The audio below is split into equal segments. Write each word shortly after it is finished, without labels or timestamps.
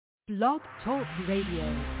Blog Talk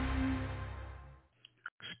Radio.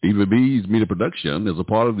 Stevie B's Media Production is a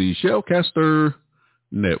part of the Shellcaster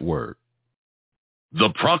Network.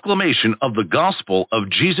 The proclamation of the gospel of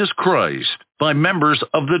Jesus Christ by members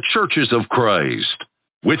of the Churches of Christ.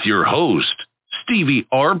 With your host, Stevie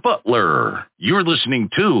R. Butler. You're listening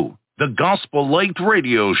to the Gospel Light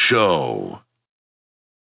Radio Show.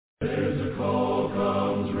 There's a call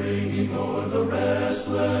comes ringing o'er the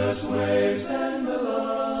restless waves. Send the light,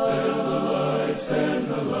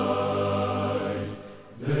 send the light.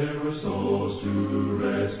 There are souls to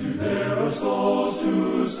rescue, there are souls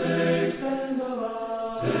to save. Send the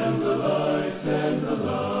light, send the light, send the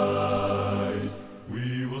light.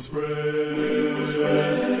 We will spread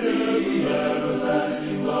the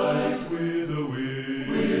everlasting light with the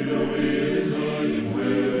wind, leading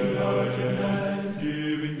with heart and hand,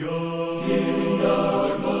 giving God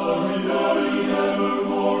glory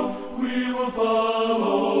evermore. We will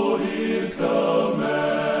follow His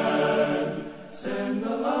command. Send the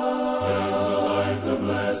light, the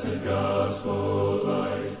blessed gospel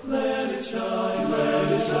light. Let it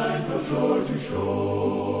shine from shore to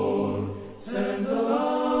shore. Send the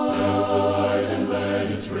light, and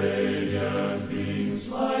let its radiant beams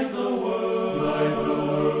light the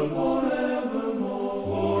world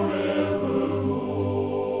forevermore.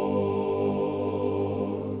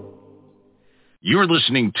 You're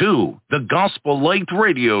listening to the Gospel Light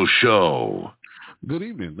Radio Show. Good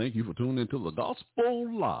evening. Thank you for tuning into the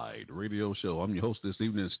Gospel Light Radio Show. I'm your host this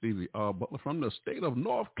evening, Stevie R. Butler from the state of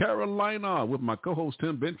North Carolina, with my co-host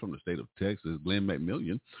Tim Bench from the state of Texas, Glenn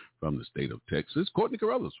McMillian from the state of Texas, Courtney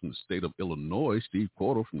Carruthers from the state of Illinois, Steve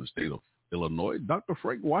Porter from the state of Illinois, Dr.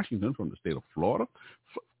 Frank Washington from the state of Florida,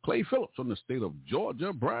 Clay Phillips from the state of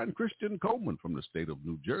Georgia, Brian Christian Coleman from the state of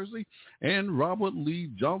New Jersey, and Robert Lee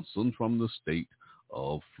Johnson from the state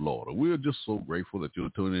of Florida. We are just so grateful that you're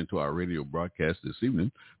tuning into our radio broadcast this evening.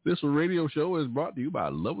 This radio show is brought to you by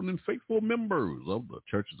loving and faithful members of the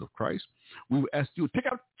Churches of Christ. We will ask you to take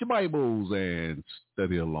out your Bibles and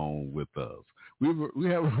study along with us. We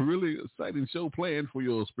have a really exciting show planned for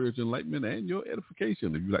your spiritual enlightenment and your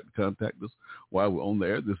edification. If you'd like to contact us while we're on the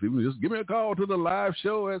air this evening, just give me a call to the live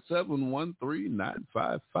show at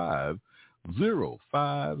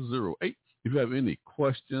 713-955-0508. If you have any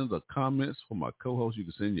questions or comments for my co-host, you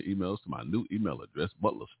can send your emails to my new email address,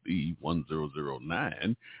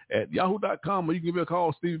 butlersteve1009 at yahoo.com, or you can give me a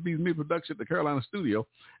call, Stevie B's Media Production at the Carolina studio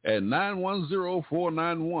at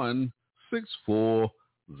 910-491-6405.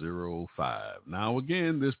 Now,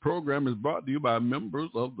 again, this program is brought to you by members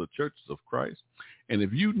of the Churches of Christ. And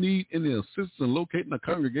if you need any assistance in locating a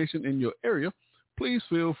congregation in your area, please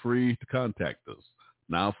feel free to contact us.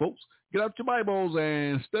 Now, folks, get out your Bibles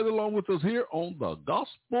and study along with us here on the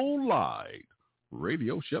Gospel Light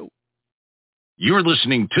Radio Show. You're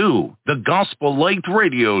listening to the Gospel Light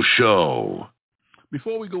Radio Show.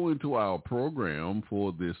 Before we go into our program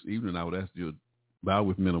for this evening, I would ask you to bow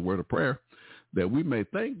with me in a word of prayer that we may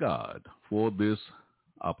thank God for this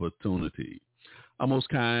opportunity. Our most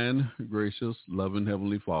kind, gracious, loving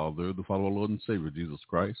Heavenly Father, the Father of our Lord and Savior, Jesus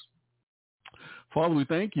Christ. Father, we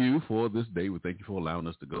thank you for this day. We thank you for allowing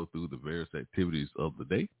us to go through the various activities of the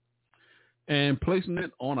day and placing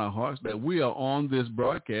it on our hearts that we are on this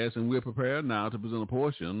broadcast and we're prepared now to present a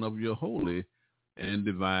portion of your holy and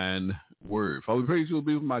divine word. Father, we pray you will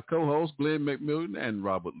be with my co-hosts, Glenn McMillian and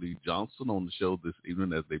Robert Lee Johnson, on the show this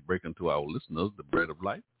evening as they break into our listeners the bread of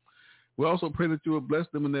life. We also pray that you will bless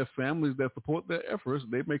them and their families that support their efforts.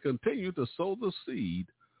 They may continue to sow the seed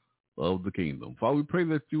of the kingdom. Father, we pray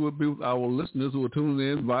that you will be with our listeners who are tuning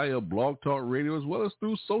in via Blog Talk Radio as well as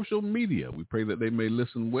through social media. We pray that they may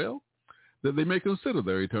listen well, that they may consider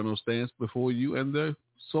their eternal stance before you and their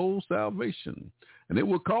soul salvation. And it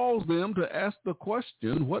will cause them to ask the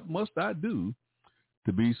question, what must I do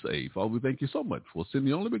to be saved? Father, we thank you so much for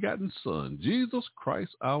sending the only begotten Son, Jesus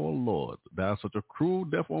Christ our Lord, to die such a cruel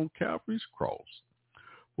death on Calvary's cross.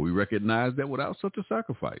 For we recognize that without such a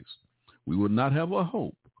sacrifice, we would not have a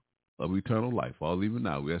hope of eternal life. Father, even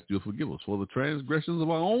now, we ask you to forgive us for the transgressions of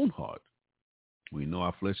our own heart. We know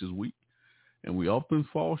our flesh is weak, and we often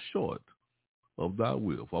fall short of thy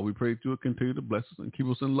will. Father, we pray that you will continue to bless us and keep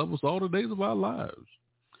us and love us all the days of our lives.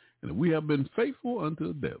 And if we have been faithful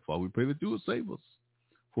unto death, Father, we pray that you would save us.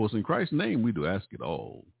 For us in Christ's name, we do ask it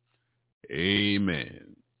all.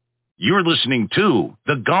 Amen. You're listening to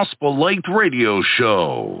the Gospel Light Radio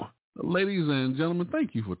Show. Ladies and gentlemen,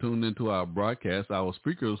 thank you for tuning into our broadcast. Our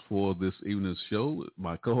speakers for this evening's show,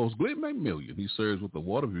 my co-host Glenn McMillian. He serves with the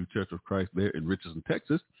Waterview Church of Christ there in Richardson,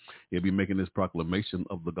 Texas. He'll be making this proclamation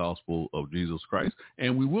of the gospel of Jesus Christ.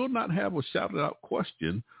 And we will not have a shouted out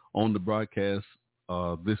question on the broadcast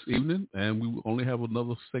this evening, and we will only have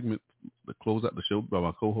another segment to close out the show by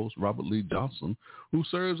my co-host, Robert Lee Johnson, who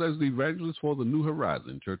serves as the evangelist for the New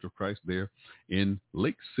Horizon Church of Christ there in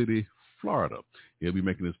Lake City, Florida. He'll be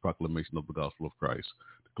making his proclamation of the gospel of Christ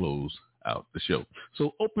to close out the show.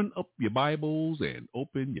 So open up your Bibles and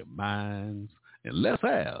open your minds, and let's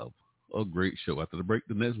have a great show. After the break,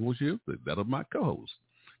 the next voice here is that of my co-host,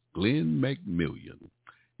 Glenn McMillian.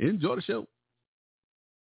 Enjoy the show.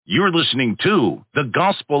 You're listening to the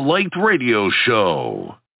Gospel Light Radio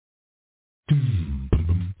Show. Send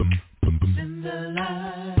the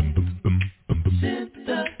light, send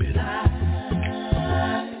the light,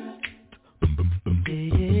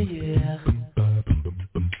 yeah.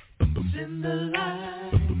 Send the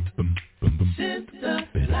light, send the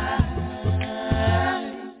light,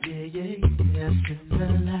 yeah. Send the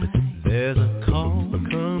light. There's a call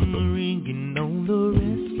come ringing on the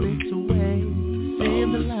restless way. Send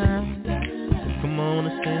the light, come on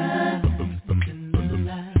and send the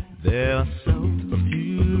light. There are souls to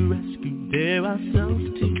rescue, there are souls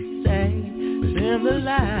to save. Send the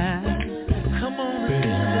light, come on and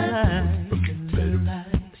send the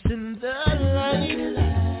light. Send the light,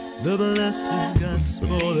 the blessed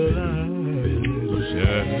gospel light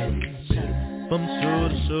shine from shore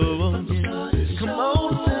to shore. Come on,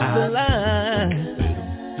 send the light,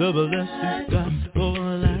 the blessed gospel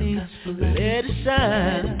light. Let it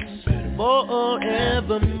shine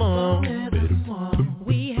forevermore.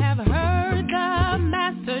 We have heard the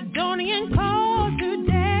Macedonian call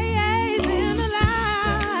today. Send the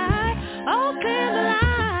light, oh send the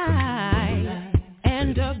light,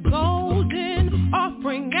 and a golden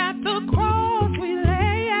offering at the cross we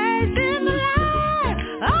lay. Send the light,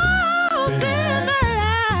 oh send the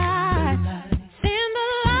light, send the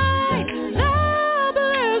light, the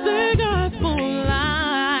blessed gospel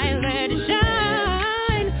light. Let it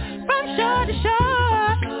shine from shore to shore.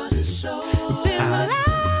 Send the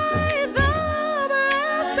light, the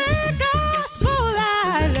blessed gospel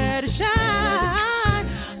light. Let it shine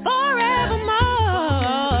forevermore.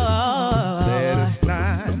 Let us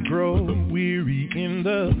not grow weary in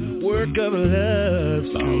the work of love.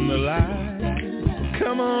 Send the light,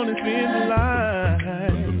 come on and send the light.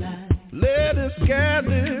 Let us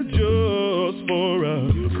gather just for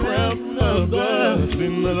a crown of love.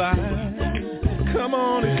 Send the light, come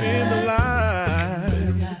on and send the light.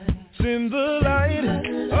 Send the light,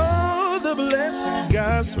 oh the blessed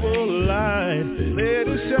gospel light. Let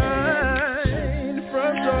it shine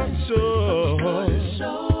from dark shore.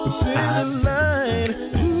 Send the light,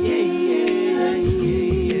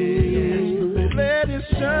 let it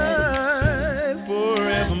shine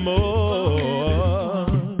forevermore.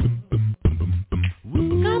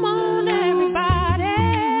 Come on, everybody.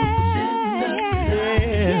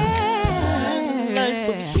 Light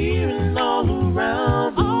from here and all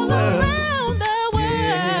around the All world. around the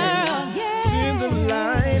world. Send the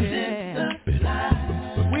light.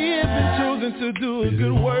 We have been chosen to do a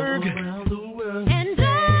good work. And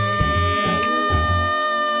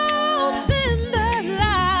oh, send the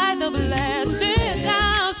light, the blessed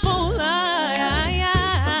gospel light.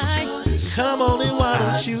 Come on and why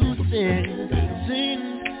don't you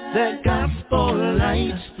sing that gospel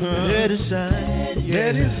light. Let it shine,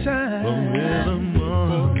 let it shine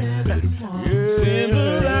forevermore. Send the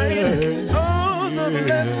light, oh the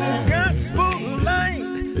blessed gospel light.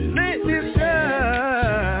 Let it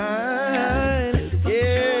shine,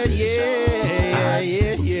 yeah, yeah,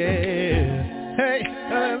 yeah, yeah. Hey,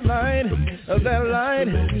 that light, that light,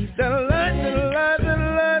 that light, that light, that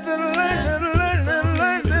light, that light, that light, that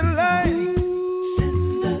light, that light.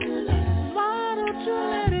 Why don't you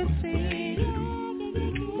let it see?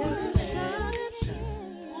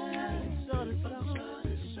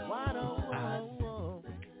 Why don't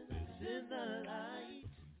send the light?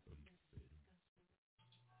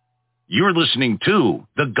 You're listening to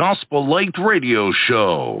the Gospel Light Radio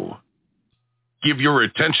Show. Give your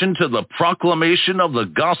attention to the proclamation of the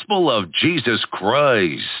gospel of Jesus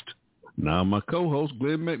Christ. Now my co-host,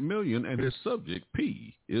 Glenn McMillian, and his subject,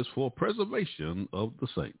 P, is for preservation of the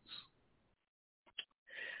saints.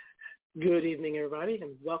 Good evening, everybody,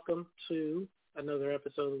 and welcome to another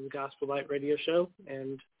episode of the Gospel Light Radio Show.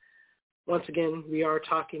 And once again, we are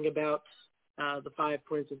talking about the 5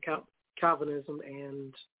 points of Calvinism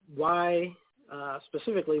and why,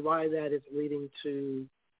 specifically, why that is leading to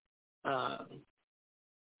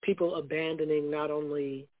people abandoning not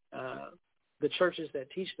only the churches that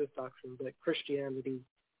teach this doctrine, but Christianity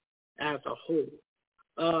as a whole.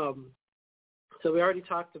 So we already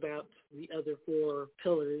talked about the other 4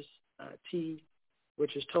 pillars, T,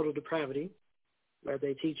 which is total depravity, where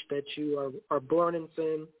they teach that you are born in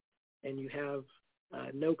sin and you have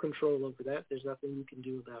no control over that. There's nothing you can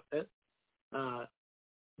do about that.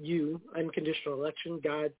 Unconditional election,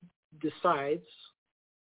 God decides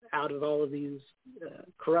out of all of these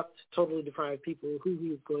corrupt, totally deprived people who he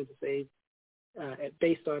is going to save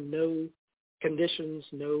based on no conditions,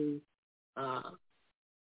 no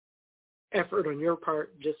effort on your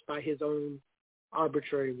part, just by his own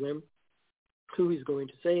arbitrary whim, who he's going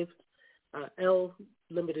to save.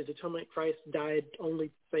 Limited atonement, Christ died only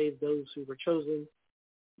to save those who were chosen,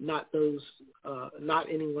 not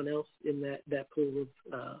anyone else in that pool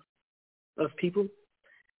of people.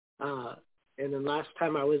 And then last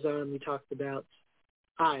time I was on, we talked about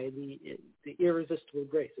the irresistible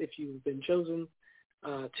grace. If you've been chosen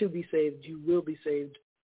to be saved, you will be saved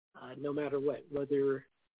no matter what, whether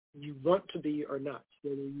you want to be or not.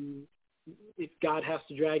 If God has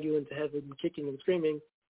to drag you into heaven kicking and screaming,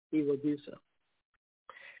 he will do so.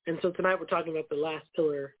 And so tonight we're talking about the last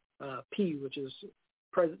pillar, P, which is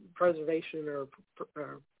preservation or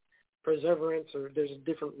perseverance, or there's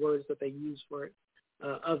different words that they use for it,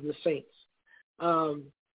 of the saints.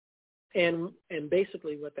 And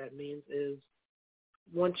basically what that means is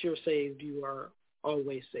once you're saved, you are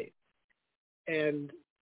always saved. And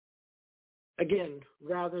again,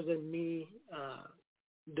 rather than me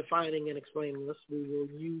defining and explaining this, we will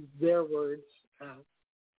use their words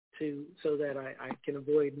so that I can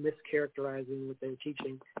avoid mischaracterizing what they're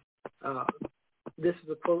teaching. This is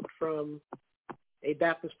a quote from a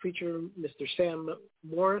Baptist preacher, Mr. Sam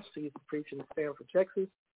Morris. He used to preach in Stanford, Texas.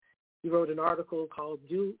 He wrote an article called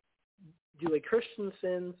Do a Christian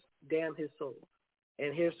Sins Damn His Soul?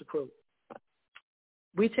 And here's the quote.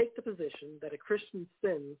 We take the position that a Christian's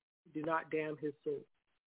sins do not damn his soul.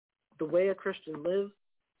 The way a Christian lives,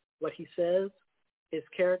 what he says, his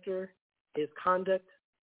character, his conduct,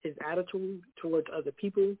 his attitude towards other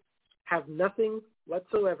people have nothing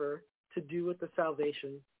whatsoever to do with the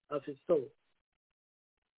salvation of his soul.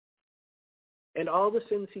 And all the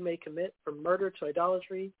sins he may commit, from murder to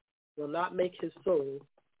idolatry, will not make his soul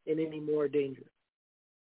in any more danger.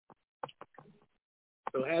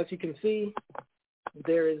 So as you can see,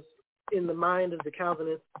 there is, in the mind of the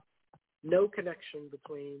Calvinists, no connection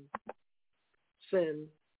between sin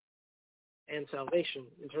and salvation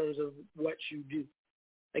in terms of what you do.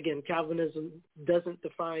 Again, Calvinism doesn't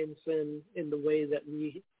define sin in the way that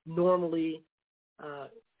we normally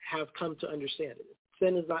have come to understand it.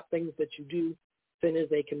 Sin is not things that you do. Sin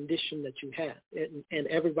is a condition that you have, and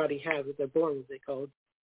everybody has it. They're born with it, called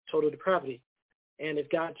total depravity. And if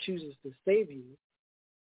God chooses to save you,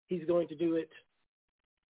 he's going to do it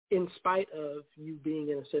in spite of you being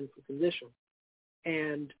in a sinful condition.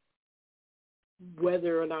 And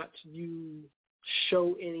whether or not you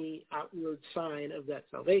show any outward sign of that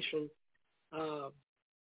salvation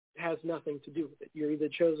has nothing to do with it. You're either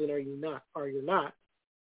chosen or you're not,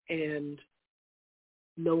 and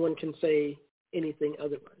no one can say anything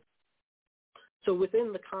otherwise. So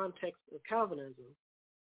within the context of Calvinism,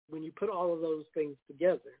 when you put all of those things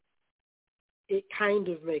together, it kind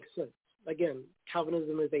of makes sense. Again,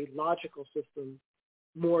 Calvinism is a logical system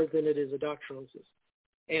more than it is a doctrinal system.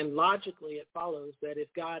 And logically, it follows that if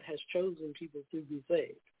God has chosen people to be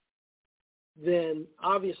saved, then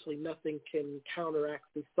obviously nothing can counteract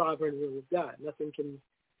the sovereign will of God. Nothing can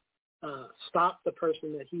stop the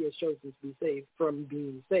person that he has chosen to be saved from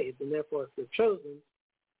being saved. And therefore, if you're chosen,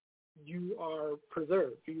 you are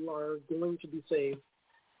preserved. You are going to be saved,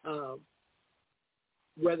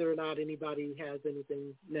 whether or not anybody has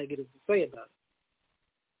anything negative to say about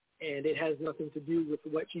it. And it has nothing to do with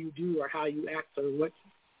what you do or how you act or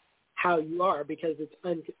how you are, because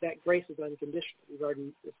that grace is unconditional. We've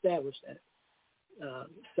already established that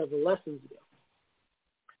several lessons ago.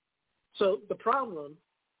 So the problem,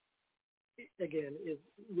 again, is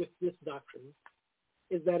with this doctrine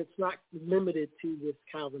is that it's not limited to this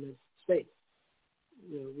Calvinist space.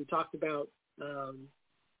 We talked about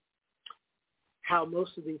how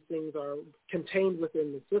most of these things are contained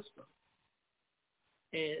within the system.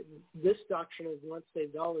 And this doctrine of once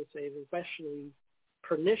saved, always saved is especially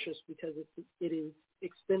pernicious because it is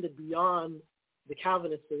extended beyond the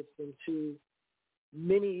Calvinist system to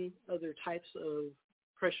many other types of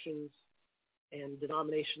Christians, and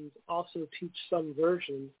denominations also teach some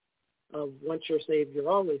version of once you're saved, you're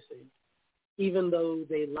always saved, even though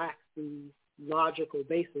they lack the logical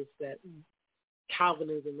basis that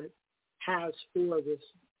Calvinism has for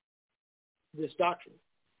this doctrine.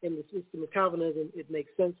 In the system of Calvinism, it makes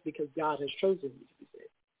sense because God has chosen you to be saved.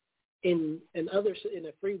 In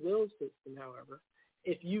a free will system, however,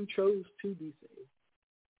 if you chose to be saved,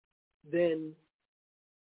 then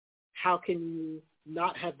how can you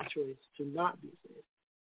not have the choice to not be saved?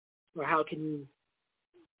 Or how can you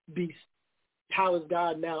how is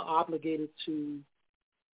God now obligated to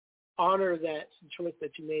honor that choice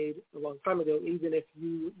that you made a long time ago, even if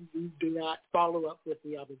you do not follow up with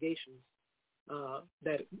the obligations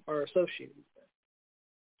that are associated with that?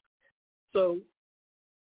 So,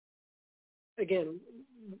 again,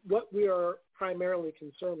 what we are primarily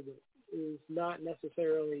concerned with is not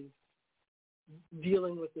necessarily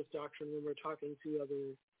dealing with this doctrine when we're talking to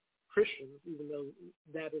other Christians, even though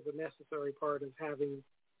that is a necessary part of having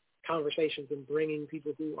conversations and bringing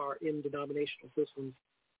people who are in denominational systems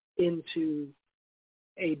into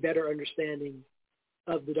a better understanding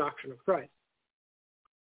of the doctrine of Christ.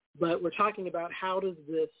 But we're talking about, how does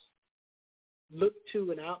this look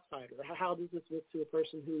to an outsider? How does this look to a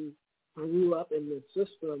person who grew up in this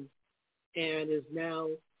system and is now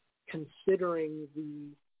considering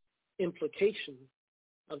the implications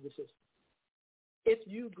of the system? If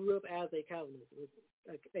you grew up as a Calvinist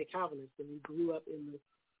and you grew up in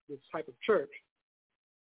this type of church,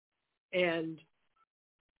 and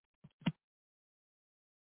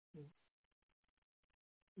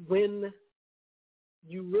when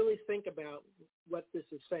you really think about what this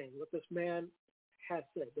is saying, what this man has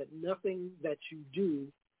said, that nothing that you do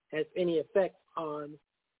has any effect on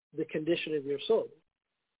the condition of your soul,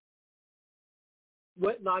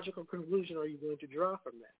 what logical conclusion are you going to draw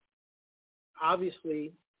from that?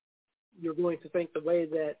 Obviously, you're going to think the way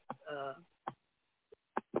that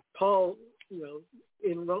Paul,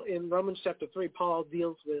 in Romans chapter 3, Paul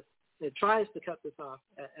deals with, and tries to cut this off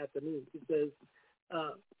at the knees. He says,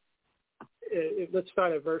 let's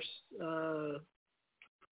start at verse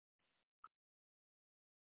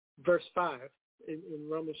 5 in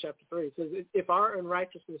Romans chapter 3. It says, if our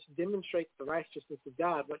unrighteousness demonstrates the righteousness of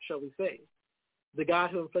God, what shall we say? The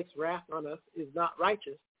God who inflicts wrath on us is not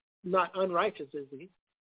righteous, not unrighteous, is he?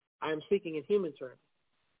 I am speaking in human terms.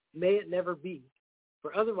 May it never be.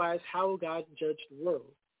 For otherwise, how will God judge the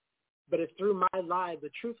world? But if through my lie the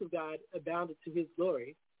truth of God abounded to his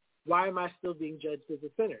glory, why am I still being judged as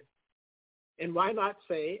a sinner? And why not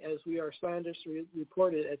say, as we are slanderously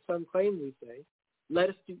reported, as some claimly say, let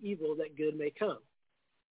us do evil that good may come?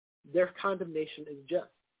 Their condemnation is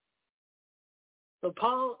just. So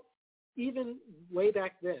Paul, even way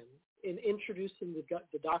back then, in introducing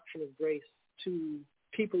the doctrine of grace to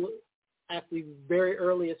people at the very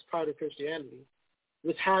earliest part of Christianity,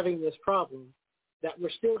 was having this problem that we're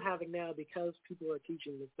still having now because people are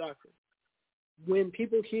teaching this doctrine. When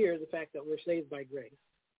people hear the fact that we're saved by grace,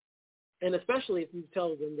 and especially if you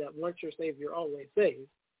tell them that once you're saved, you're always saved,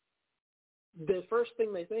 the first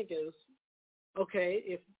thing they think is,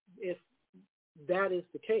 okay, if that is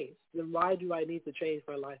the case, then why do I need to change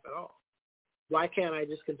my life at all? Why can't I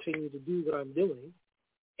just continue to do what I'm doing?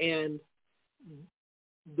 And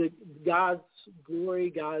God's glory,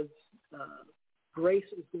 God's grace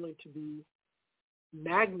is going to be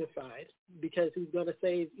magnified because he's going to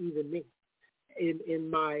save even me in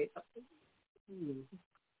my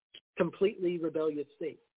completely rebellious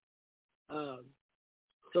state.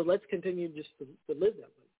 So let's continue just to live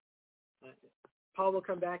that way. Paul will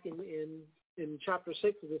come back in chapter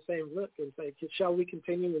 6 with the same look and say, shall we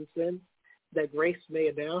continue in sin that grace may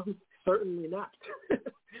abound? Certainly not.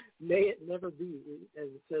 May it never be, as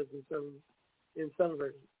it says in some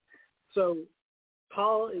versions. So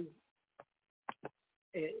Paul is,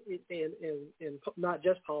 and not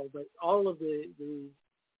just Paul, but all of the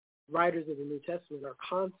writers of the New Testament are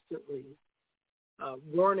constantly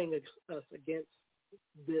warning us against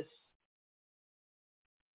this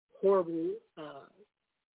horrible,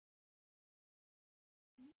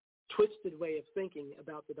 twisted way of thinking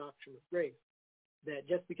about the doctrine of grace, that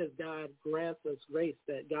just because God grants us grace,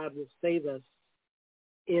 that God will save us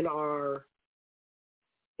in our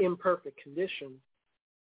imperfect condition,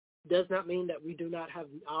 does not mean that we do not have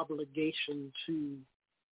the obligation to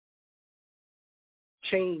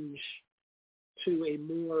change to a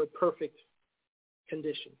more perfect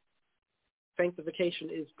condition. Sanctification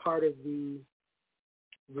is part of the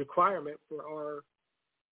requirement for our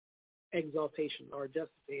exaltation, our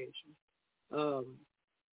justification,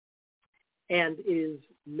 and is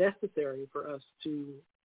necessary for us to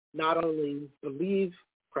not only believe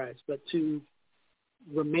Christ, but to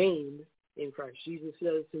remain in Christ. Jesus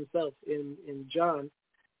says himself in John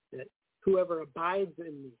that whoever abides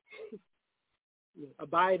in me,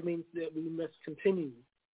 abide means that we must continue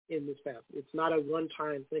in this path. It's not a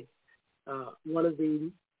one-time thing. One of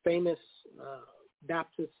the famous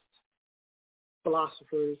Baptist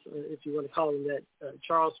philosophers, if you want to call him that,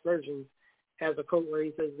 Charles Spurgeon, has a quote where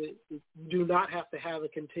he says that you do not have to have a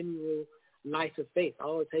continual life of faith.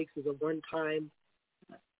 All it takes is a one-time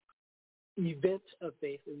event of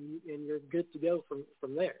faith, and you're good to go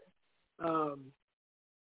from there.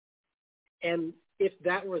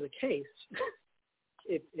 that were the case,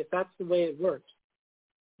 if that's the way it works,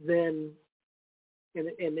 then and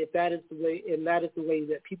if that is the way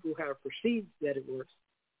that people have perceived that it works,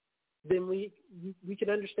 then we can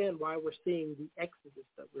understand why we're seeing the exodus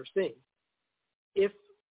that we're seeing. If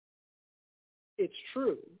it's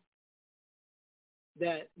true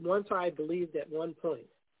that once I believed at one point,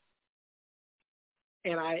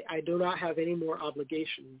 and I do not have any more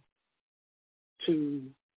obligation to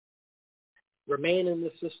remain in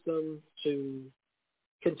the system, to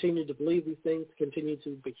continue to believe these things, continue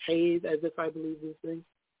to behave as if I believe these things,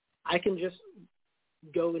 I can just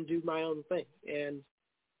go and do my own thing. And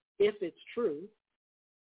if it's true,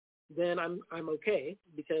 then I'm okay,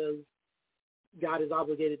 because God is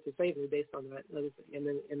obligated to save me based on that other thing.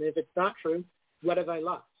 And if it's not true, what have I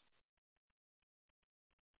lost?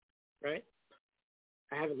 Right?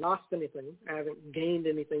 I haven't lost anything. I haven't gained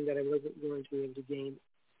anything that I wasn't going to be able to gain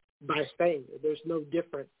by staying there. There's no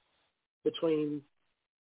difference between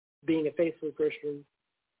being a faithful Christian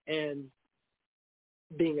and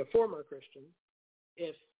being a former Christian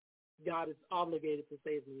if God is obligated to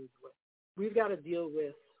save me either way. We've got to deal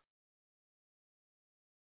with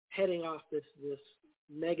heading off this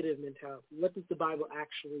negative mentality. What does the Bible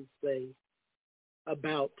actually say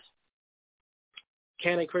about,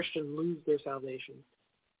 can a Christian lose their salvation?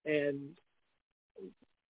 And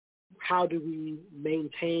how do we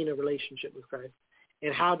maintain a relationship with Christ?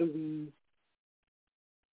 And how do we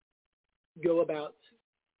go about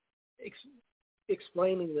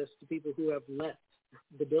explaining this to people who have left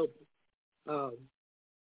the building?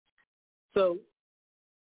 So,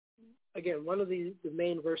 again, one of the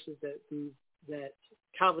main verses that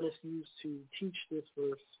Calvinists use to teach this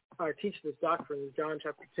verse, or teach this doctrine, is John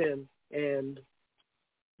chapter 10 and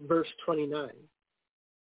verse 29,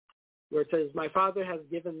 where it says, My Father who has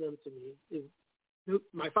given them to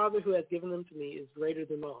me is greater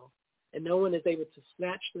than all, and no one is able to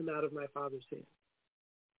snatch them out of my Father's hand.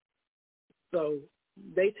 So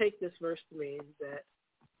they take this verse to mean that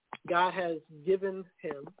God has given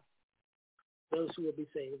him those who will be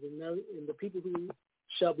saved, and the people who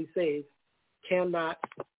shall be saved cannot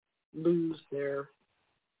lose their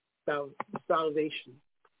salvation.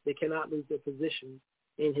 They cannot lose their position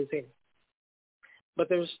in his hand. But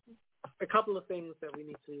there's a couple of things that we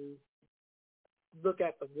need to look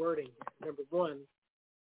at the wording. Number one,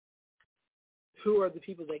 who are the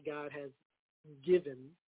people that God has given,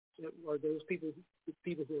 or those people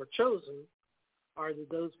who are chosen, are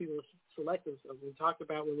those people who select themselves. When we talked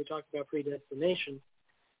about predestination,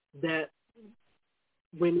 that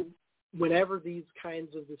whenever these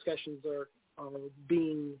kinds of discussions are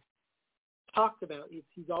being talked about,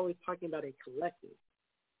 he's always talking about a collective.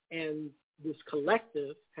 And this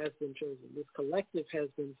collective has been chosen. This collective has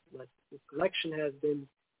been selected. This collection has been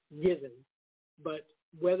given. But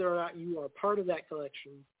whether or not you are part of that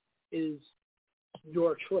collection is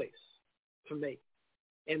your choice to make.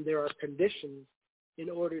 And there are conditions in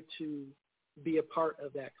order to be a part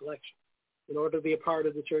of that collection. In order to be a part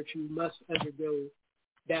of the church, you must undergo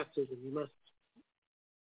baptism. You must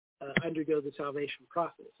undergo the salvation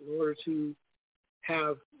process. In order to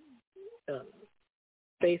have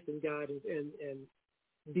faith in God and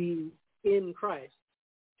be in Christ,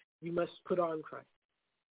 you must put on Christ.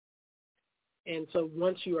 And so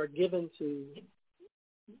once you are given to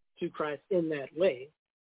Christ in that way,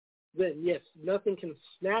 then yes, nothing can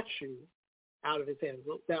snatch you out of his hand.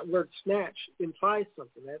 Well, that word snatch implies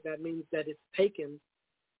something. That means that it's taken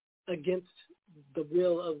against the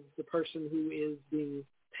will of the person who is being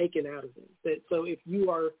taken out of him. So if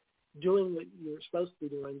you are doing what you're supposed to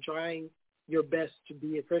be doing, trying your best to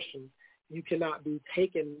be a Christian, you cannot be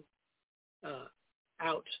taken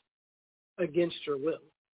out against your will.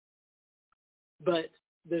 But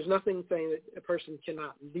there's nothing saying that a person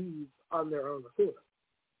cannot leave on their own accord.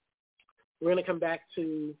 We're going to come back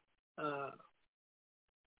to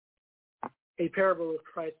a parable of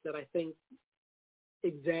Christ that I think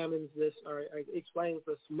examines this or explains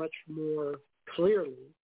this much more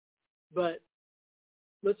clearly. But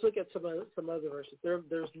let's look at some other verses.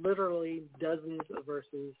 There's literally dozens of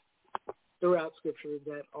verses throughout Scripture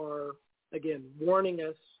that are, again, warning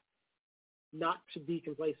us not to be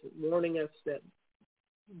complacent, warning us that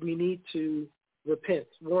we need to repent,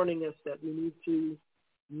 warning us that we need to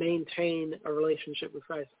maintain a relationship with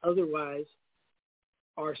Christ. Otherwise,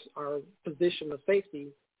 our position of safety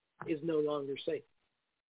is no longer safe.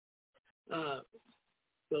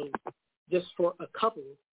 So just for a couple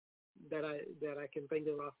that I can think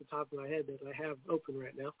of off the top of my head that I have open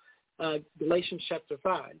right now, Galatians chapter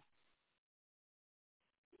 5,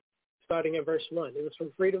 starting at verse 1. It was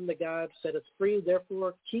from freedom that God set us free,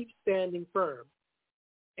 therefore keep standing firm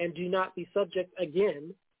and do not be subject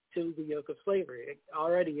again to the yoke of slavery.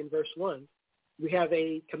 Already in verse 1, we have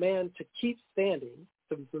a command to keep standing,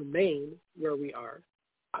 to remain where we are,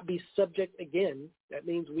 not be subject again. That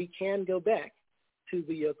means we can go back to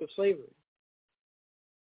the yoke of slavery.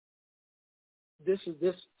 This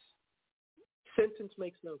sentence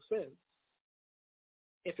makes no sense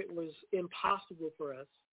if it was impossible for us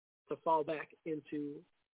to fall back into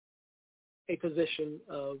a position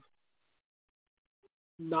of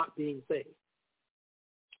not being saved.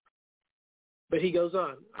 But he goes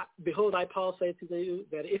on, behold, I, Paul, say to you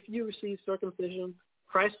that if you receive circumcision,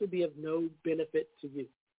 Christ will be of no benefit to you.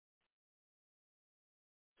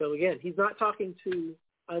 So again, he's not talking to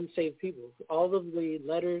unsaved people. All of the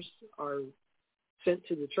letters are sent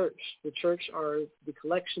to the church. The church are the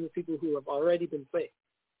collection of people who have already been saved.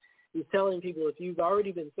 He's telling people, if you've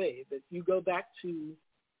already been saved, if you go back to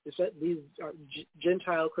these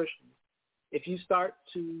Gentile Christians, if you start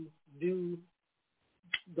to do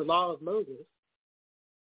the law of Moses,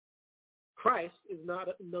 Christ is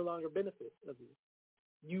no longer benefit of you.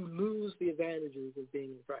 You lose the advantages of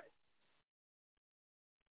being in Christ.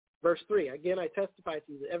 Verse 3, again, I testify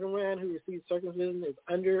to you that everyone who receives circumcision is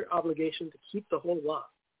under obligation to keep the whole law.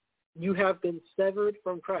 You have been severed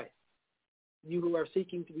from Christ, you who are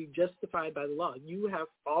seeking to be justified by the law. You have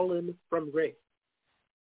fallen from grace.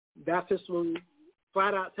 Baptists will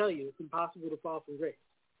flat out tell you it's impossible to fall from grace.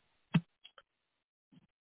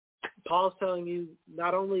 Paul's telling you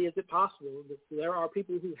not only is it possible, but there are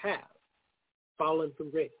people who have fallen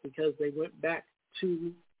from grace because they went back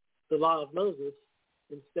to the law of Moses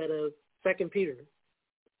instead of 2 Peter.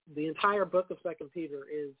 The entire book of 2 Peter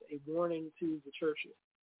is a warning to the churches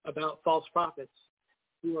about false prophets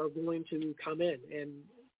who are going to come in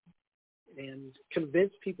and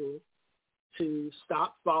convince people to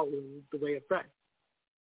stop following the way of Christ.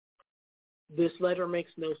 This letter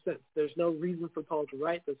makes no sense. There's no reason for Paul to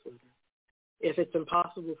write this letter if it's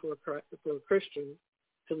impossible for a Christian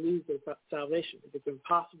to lose their salvation, if it's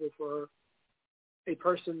impossible for a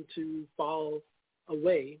person to fall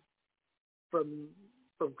away from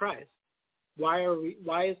Christ. Why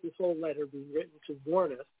is this whole letter being written to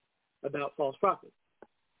warn us about false prophets?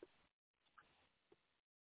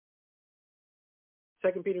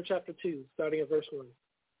 2 Peter chapter 2, starting at verse 1.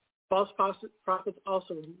 False prophets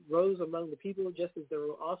also rose among the people, just as there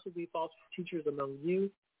will also be false teachers among you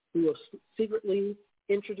who will secretly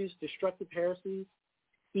introduce destructive heresies,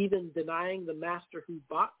 even denying the master who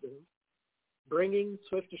bought them, bringing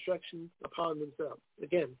swift destruction upon themselves.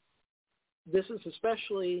 Again, this is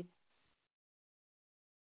especially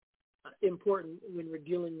important when we're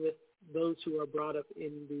dealing with those who are brought up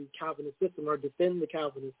in the Calvinist system or defend the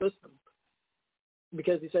Calvinist system.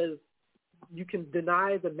 Because he says, you can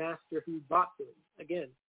deny the master who bought them. Again,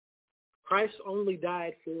 Christ only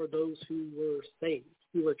died for those who were saved,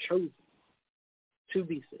 who were chosen to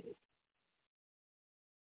be saved.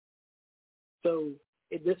 So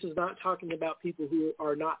this is not talking about people who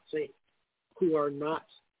are not saved, who are not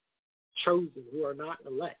chosen, who are not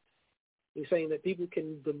elect. He's saying that people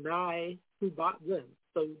can deny who bought them.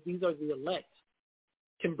 So these are the elect,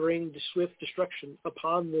 can bring swift destruction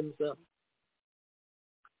upon themselves.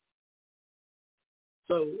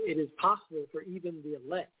 So it is possible for even the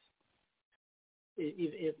elect,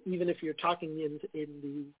 even if you're talking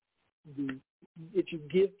in the if you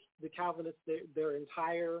give the Calvinists their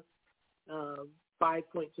entire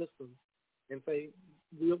 5-point system and say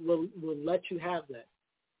we'll let you have that,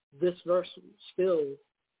 this verse still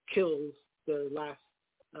kills the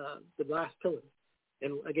last pillar.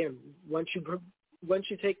 And again, once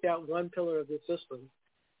you take out one pillar of the system,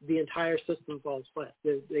 the entire system falls flat.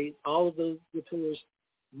 All of the pillars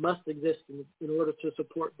must exist in order to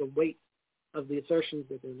support the weight of the assertions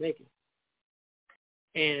that they're making.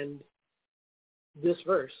 And this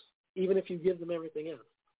verse, even if you give them everything else,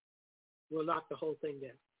 will knock the whole thing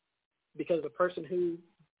down. Because a person who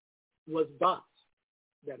was bought,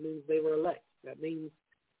 that means they were elect. That means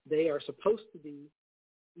they are supposed to be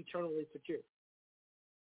eternally secure,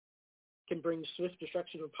 can bring swift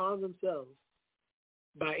destruction upon themselves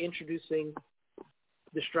by introducing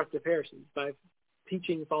destructive heresies, by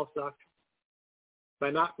teaching false doctrine,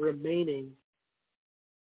 by not remaining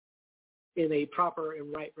in a proper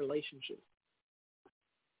and right relationship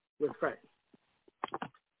with Christ.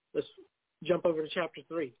 Let's jump over to chapter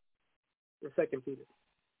 3 of 2 Peter.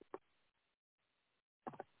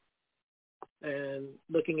 And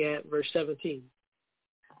looking at verse 17. It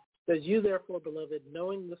says, you therefore, beloved,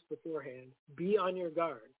 knowing this beforehand, be on your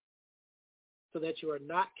guard, so that you are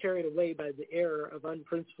not carried away by the error of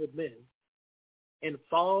unprincipled men, and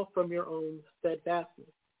fall from your own steadfastness.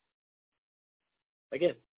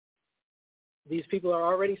 Again, these people are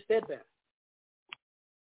already steadfast.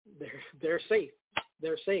 They're safe.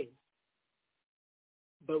 They're saved.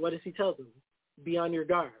 But what does he tell them? Be on your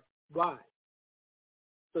guard. Why?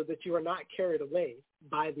 So that you are not carried away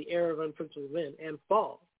by the air of unprincipled men and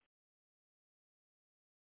fall.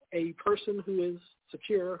 A person who is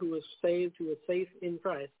secure, who is saved, who is safe in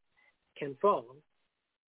Christ can fall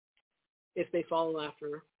if they follow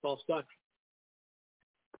after false doctrine.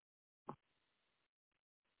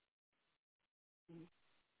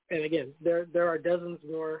 And again, there are dozens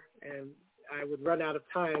more, and I would run out of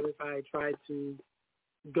time if I tried to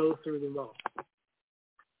go through them all.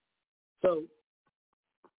 So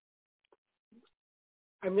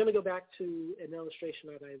I'm going to go back to an illustration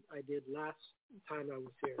that I did last time I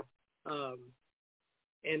was here,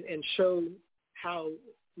 and show how,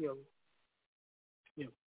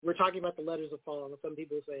 we're talking about the letters of Paul, and some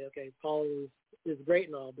people say, okay, Paul is great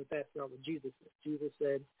and all, but that's not what Jesus said. Jesus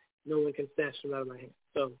said, no one can snatch them out of my hand.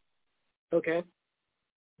 So, okay,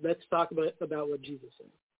 let's talk about what Jesus said.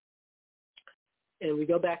 And we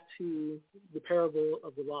go back to the parable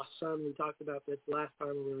of the lost son. We talked about this last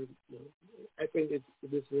time. I think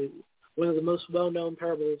this is one of the most well-known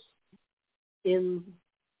parables in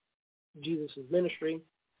Jesus' ministry.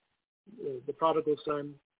 The prodigal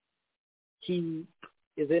son, he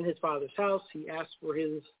is in his father's house. He asks for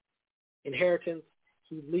his inheritance.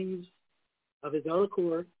 He leaves of his own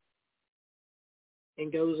accord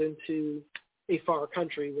and goes into a far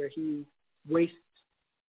country where he wastes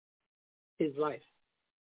his life.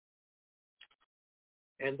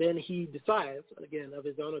 And then he decides, again, of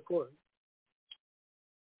his own accord,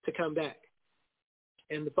 to come back.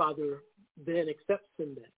 And the father then accepts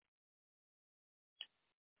him then.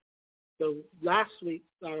 So last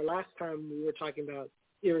time we were talking about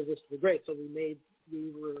irresistible grace. So we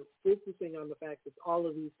were focusing on the fact that all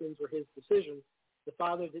of these things were his decision. The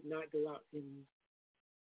father did not go out and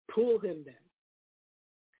pull him back.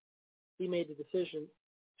 He made the decision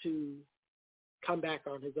to come back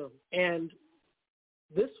on his own. And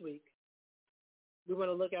this week, we want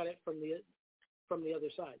to look at it from the other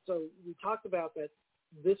side. So we talked about that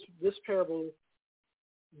this parable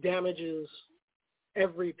damages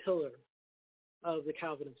every pillar of the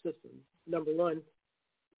Calvinist system. Number one,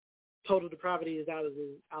 total depravity is out of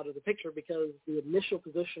the picture because the initial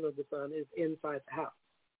position of the son is inside the house.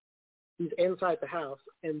 He's inside the house,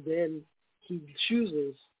 and then he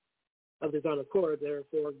chooses of his own accord,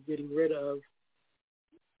 therefore getting rid of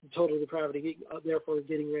total depravity, therefore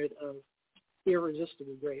getting rid of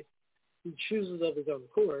irresistible grace. He chooses of his own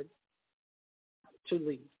accord to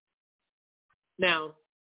leave. Now,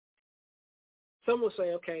 some will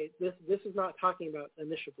say, okay, this is not talking about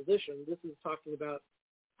initial position. This is talking about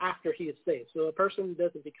after he is saved. So a person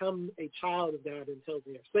doesn't become a child of God until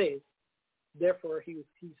they are saved. Therefore, he's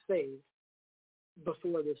saved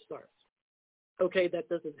before this starts. Okay, that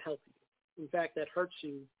doesn't help you. In fact, that hurts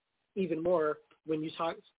you even more when you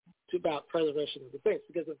talk about preservation of the saints.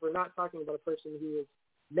 Because if we're not talking about a person who has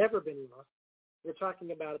never been lost, we're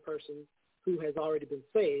talking about a person who has already been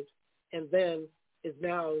saved and then is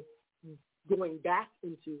now going back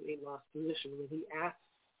into a lost position when he asks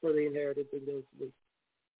for the inheritance and goes to leave.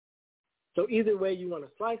 So either way you want to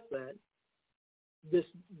slice that, this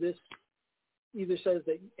either says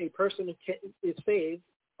that a person is saved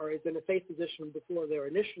or is in a safe position before they're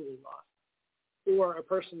initially lost, or a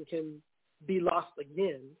person can be lost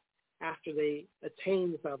again after they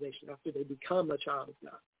attain salvation, after they become a child of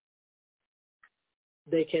God.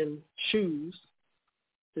 They can choose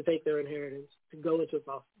to take their inheritance, to go into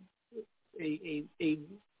a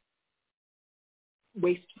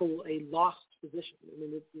wasteful, a lost position. I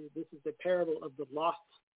mean, this is the parable of the lost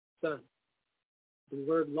son. The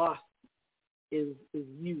word lost is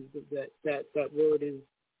used. That word is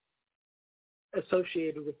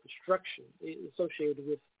associated with destruction, associated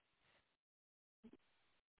with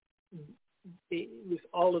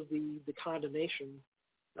all of the condemnation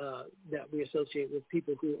that we associate with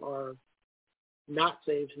people who are not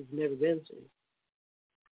saved, who've never been saved.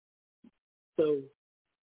 So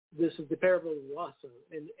this is the parable of the lost son.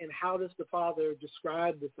 And how does the father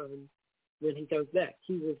describe the son when he comes back?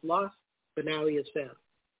 He was lost, but now he is found.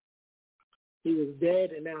 He was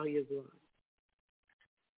dead, and now he is alive.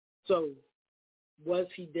 So was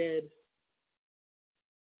he dead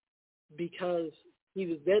because he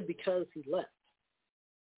was dead because he left?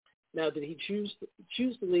 Now, did he choose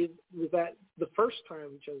to leave? Was that the first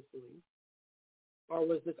time he chose to leave? Or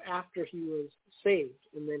was this after he was saved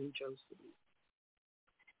and then he chose to leave?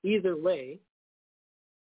 Either way,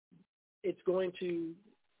 it's going to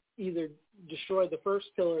either destroy the first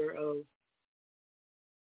pillar of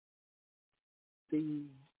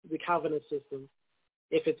the Calvinist system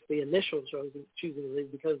if it's the initial choosing to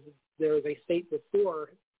leave, because there was a state before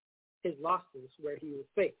his lostness where he was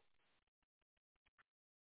safe.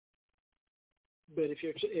 But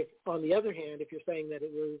if on the other hand, if you're saying that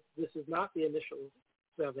this is not the initial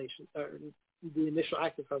salvation, or the initial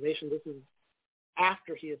act of salvation, this is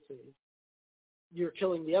after he is saved, you're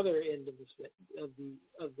killing the other end of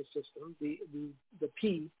the system. The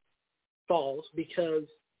P falls, because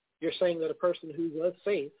you're saying that a person who was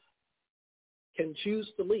safe can choose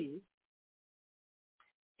to leave,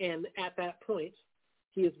 and at that point,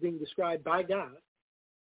 he is being described by God,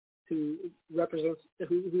 who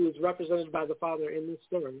is represented by the Father in this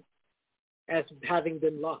story, as having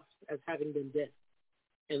been lost, as having been dead,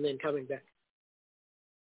 and then coming back.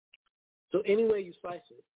 So any way you slice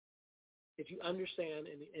it, if you understand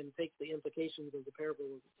and take the implications of the parable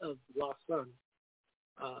of the lost son,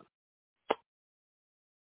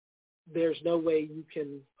 there's no way you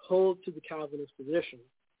can hold to the Calvinist position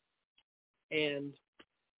and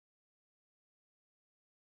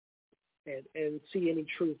see any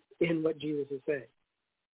truth in what Jesus is saying.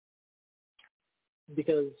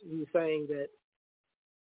 Because he's saying that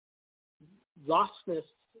lostness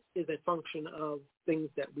is a function of things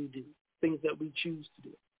that we do, things that we choose to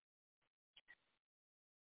do.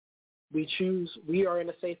 We are in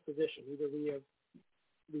a safe position. Either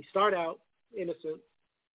we start out innocent,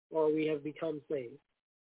 or we have become saved.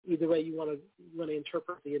 Either way you want to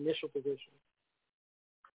interpret the initial position.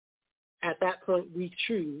 At that point, we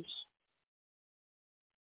choose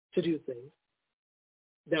to do things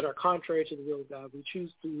that are contrary to the will of God. We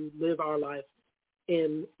choose to live our life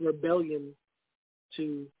in rebellion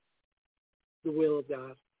to the will of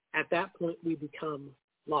God. At that point, we become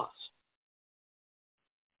lost.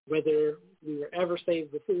 Whether we were ever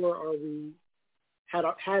saved before or we had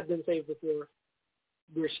been saved before,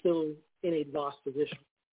 we're still in a lost position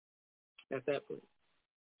at that point.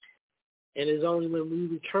 And it's only when we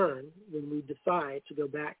return, when we decide to go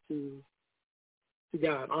back to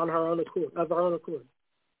God of our own accord,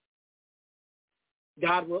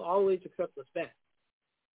 God will always accept us back.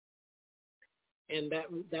 And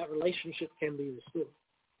that relationship can be restored.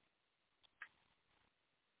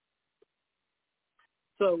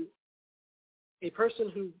 So a person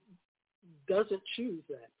who doesn't choose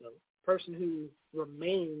that, though, a person who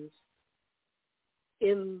remains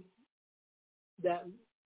in that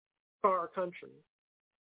far country,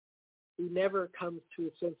 who never comes to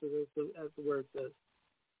his senses, as the word says,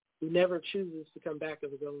 who never chooses to come back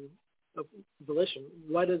of his own volition,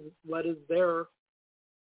 what is their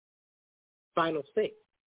final state?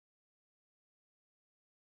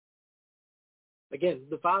 Again,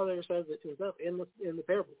 the Father says it to himself in the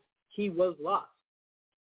parable. He was lost.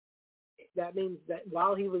 That means that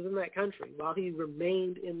while he was in that country, while he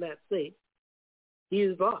remained in that state, he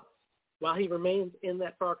is lost. While he remains in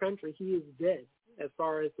that far country, he is dead as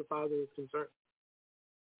far as the Father is concerned.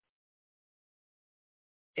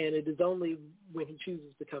 And it is only when he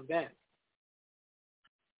chooses to come back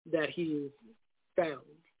that he is found,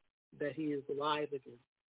 that he is alive again.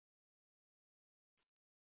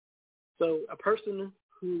 So a person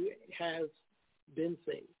who has been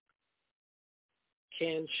saved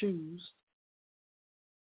can choose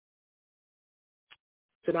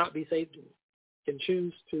to not be saved again, can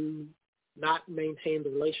choose to not maintain the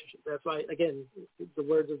relationship. That's why, again, the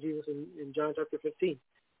words of Jesus in John chapter 15,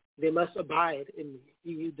 they must abide in me.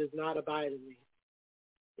 He who does not abide in me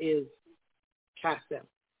is cast out.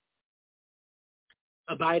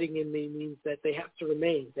 Abiding in me means that they have to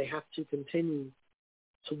remain. They have to continue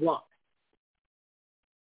to walk.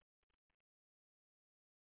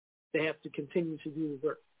 They have to continue to do the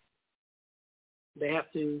work. They have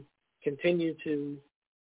to continue to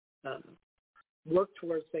work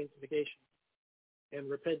towards sanctification and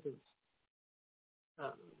repentance.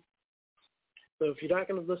 So if you're not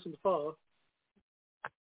going to listen to Paul,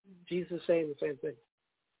 Jesus is saying the same thing.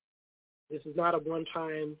 This is not a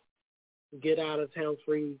one-time get out of town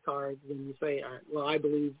free card when you say, well, I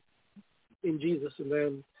believe in Jesus, and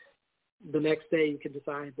then the next day you can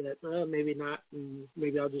decide that maybe not, and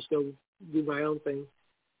maybe I'll just go do my own thing.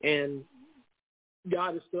 And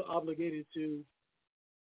God is still obligated to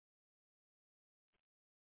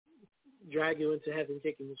drag you into heaven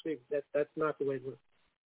kicking your feet. That's not the way it works.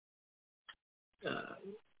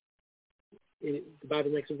 The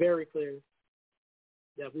Bible makes it very clear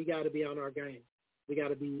that we got to be on our game. We got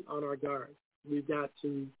to be on our guard. We've got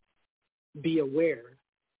to be aware.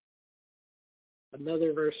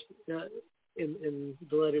 Another verse in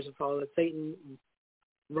the letters of Paul, that Satan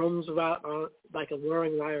roams about like a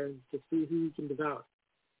roaring lion to see who he can devour.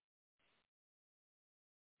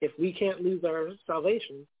 if we can't lose our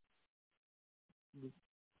salvation,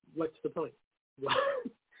 what's the point?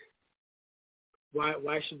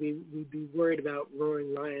 Why should we be worried about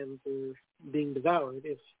roaring lions or being devoured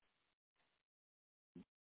if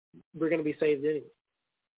we're going to be saved anyway?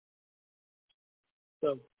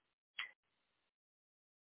 So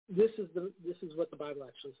this is what the Bible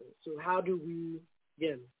actually says. So how do we,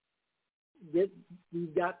 again,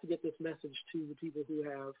 we've got to get this message to the people who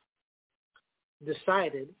have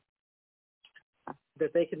decided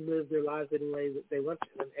that they can live their lives any way that they want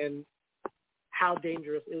to. And how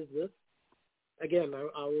dangerous is this? Again,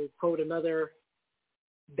 I will quote another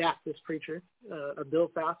Baptist preacher, a Bill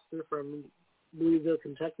Foster from Louisville,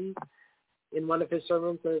 Kentucky. In one of his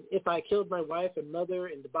sermons says, if I killed my wife and mother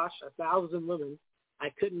and debauched 1,000 women, I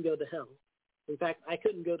couldn't go to hell. In fact, I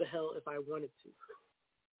couldn't go to hell if I wanted to.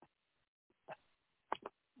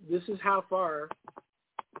 This is how far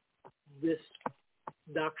this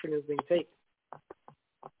doctrine is being taken.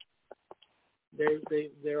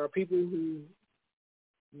 There are people who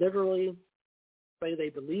literally say they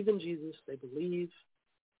believe in Jesus, they believe,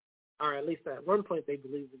 or at least at one point they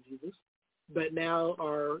believed in Jesus, but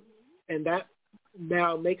that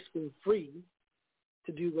now makes them free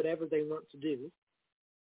to do whatever they want to do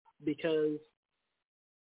because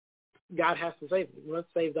God has to save them. Once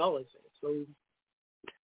saved, always saved. So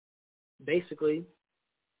basically,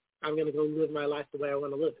 I'm going to go live my life the way I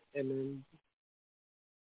want to live it, and then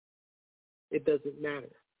it doesn't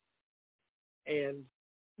matter. And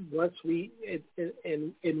once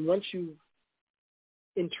once you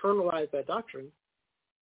internalize that doctrine,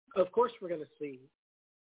 of course we're going to see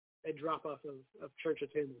a drop-off of church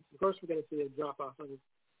attendance. Of course we're going to see a drop-off of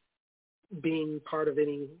being part of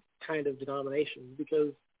any kind of denomination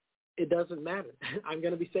because it doesn't matter. I'm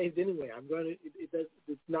going to be saved anyway.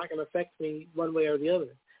 It's not going to affect me one way or the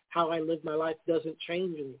other. How I live my life doesn't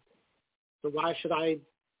change anything. So why should I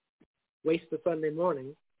waste the Sunday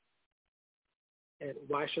morning? And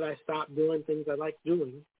why should I stop doing things I like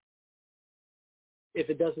doing if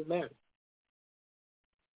it doesn't matter?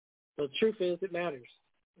 So the truth is it matters,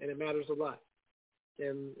 and it matters a lot.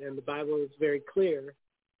 And the Bible is very clear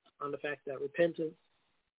on the fact that repentance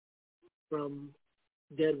from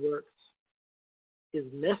dead works is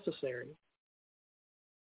necessary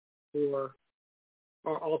for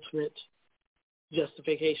our ultimate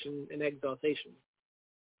justification and exaltation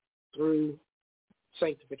through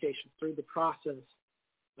sanctification, through the process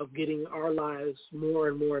of getting our lives more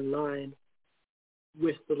and more in line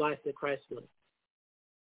with the life that Christ lived.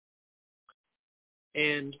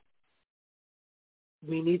 And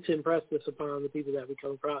we need to impress this upon the people that we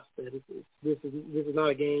come across, that this is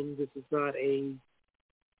not a game, this is not a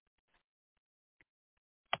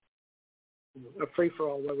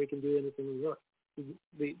free-for-all where we can do anything we want.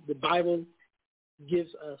 The Bible gives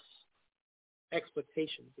us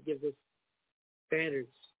expectations. It gives us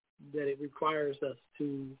standards that it requires us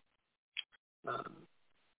to,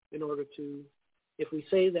 in order to, if we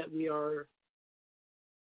say that we are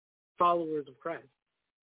followers of Christ,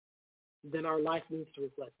 then our life needs to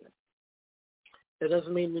reflect that. That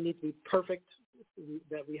doesn't mean we need to be perfect,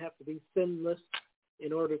 that we have to be sinless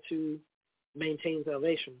in order to maintain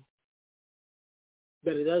salvation.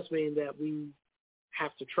 But it does mean that we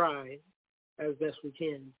have to try as best we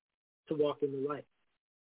can to walk in the light.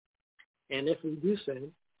 And if we do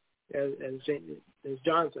sin, as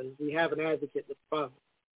John says, we have an advocate with the Father.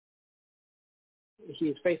 He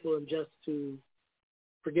is faithful and just to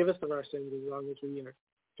forgive us of our sins as long as we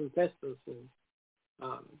confess those sins.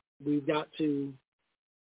 We've got to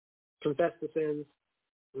confess the sins,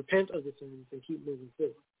 repent of the sins, and keep moving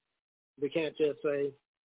forward. We can't just say,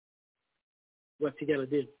 what's he going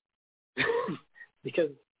to do?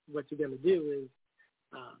 Because what you're going to do is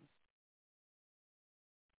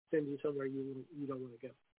send you somewhere you don't want to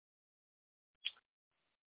go.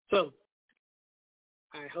 So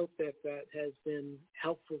I hope that has been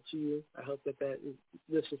helpful to you. I hope that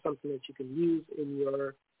this is something that you can use in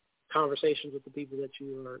your conversations with the people that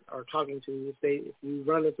you are talking to. If you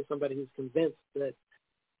run into somebody who's convinced that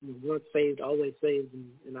once saved, always saved,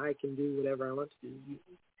 and I can do whatever I want to do,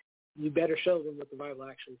 you better show them what the Bible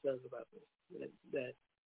actually says about this, that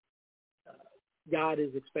God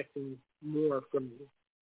is expecting more from you.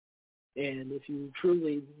 And if you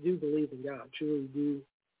truly do believe in God, truly do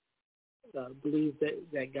believe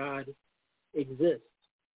that God exists,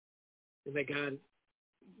 and that God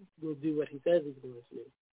will do what he says he's going to do.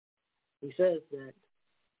 He says that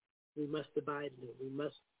we must abide in him. We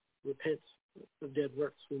must repent of dead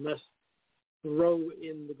works. We must grow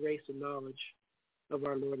in the grace and knowledge of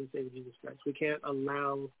our Lord and Savior Jesus Christ. We can't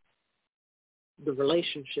allow the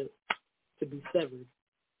relationship to be severed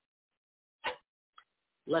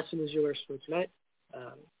lesson is yours for tonight.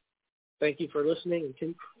 Thank you for listening and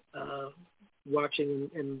keep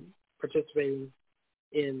watching and participating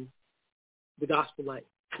in the Gospel Light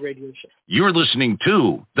Radio Show. You're listening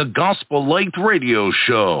to the Gospel Light Radio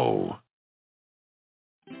Show.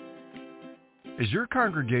 Is your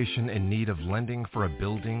congregation in need of lending for a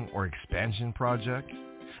building or expansion project?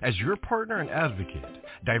 As your partner and advocate,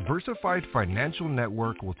 Diversified Financial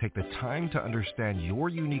Network will take the time to understand your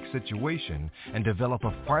unique situation and develop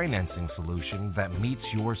a financing solution that meets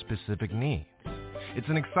your specific needs. It's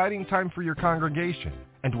an exciting time for your congregation,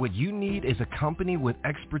 and what you need is a company with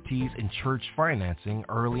expertise in church financing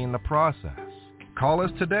early in the process. Call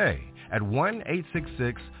us today at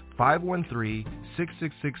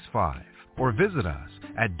 1-866-513-6665 or visit us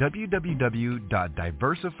at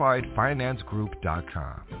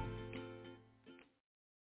www.diversifiedfinancegroup.com.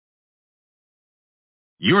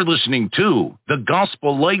 You're listening to the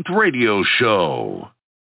Gospel Light Radio Show.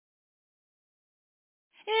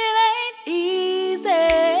 It ain't easy,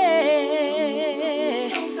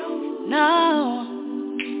 no.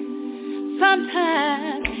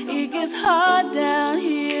 Sometimes it gets hard down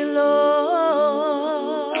here, Lord.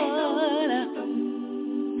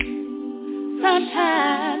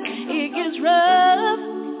 Sometimes it gets rough,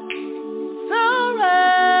 so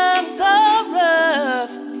rough, so rough.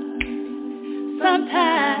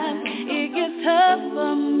 Sometimes it gets tough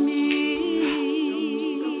for me.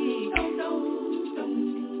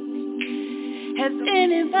 Has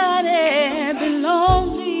anybody been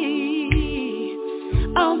lonely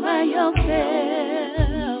all by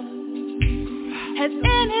yourself? Has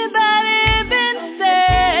anybody been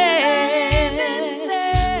sad,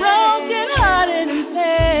 broken hearted and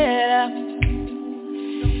sad?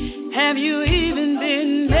 Have you even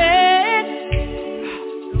been mad?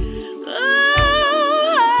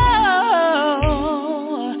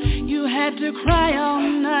 Oh, you had to cry all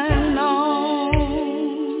night long.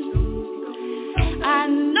 I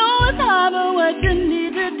know it's hard, but what you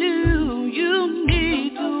need to do, you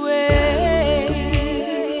need to wait.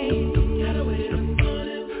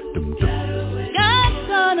 God's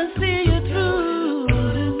gonna see you through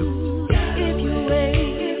if you wait.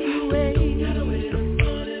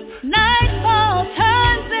 Nightfall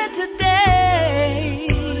turns into day.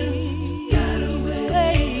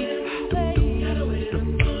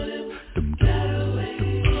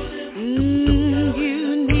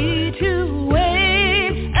 You need to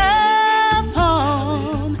wait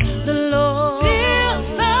upon the Lord. Till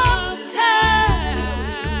sometimes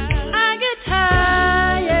I get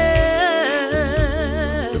tired.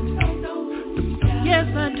 Yes,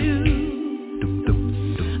 I do.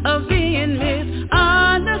 Of being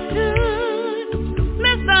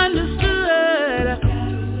misunderstood.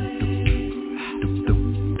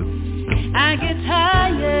 I get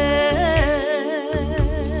tired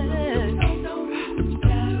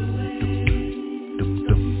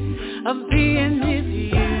of being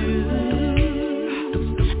misused,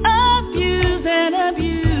 abused and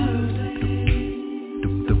abused.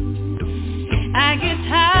 I get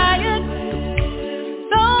tired,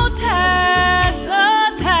 so tired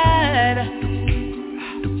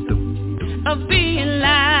of being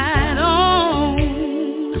lied on,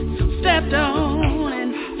 stepped on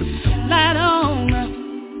and lied on.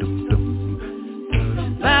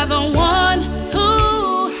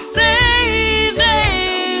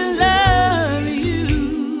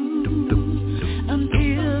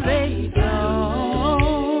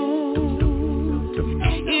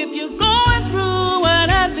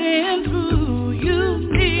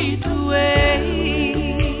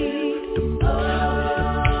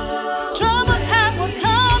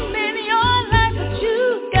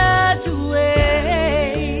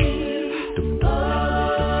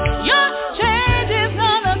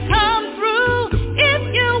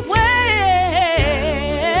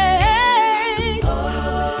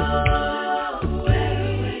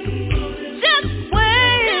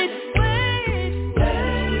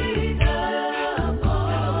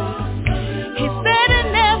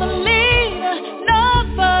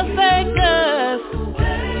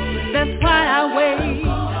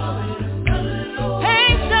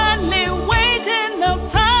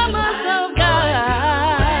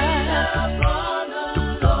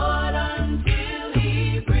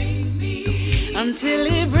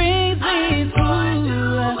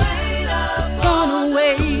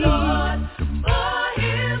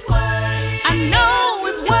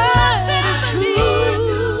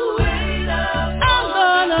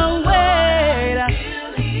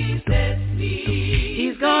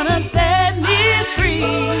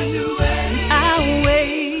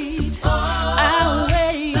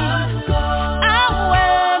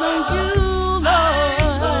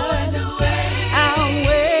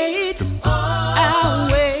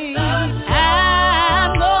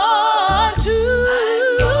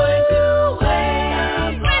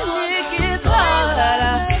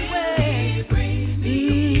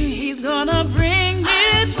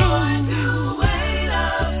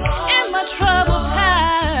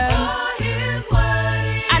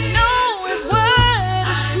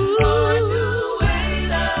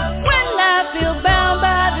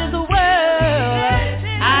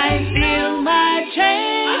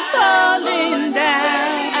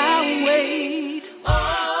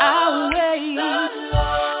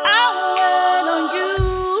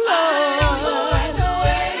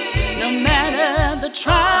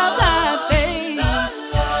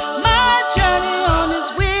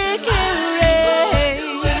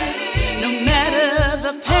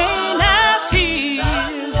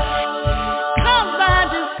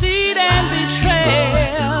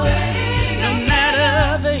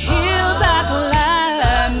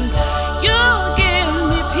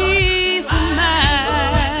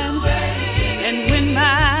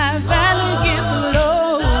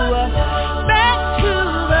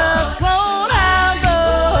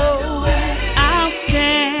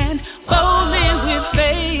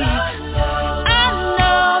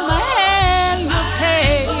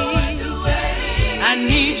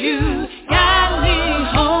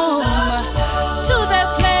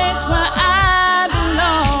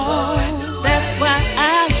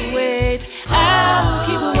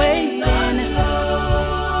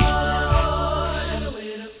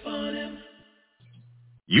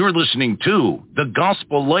 You're listening to the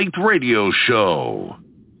Gospel Light Radio Show.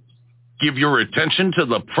 Give your attention to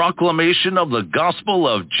the proclamation of the gospel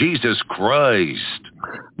of Jesus Christ.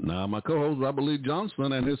 Now, my co-host, Robert Lee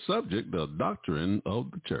Johnson, and his subject, the doctrine of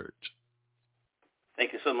the church.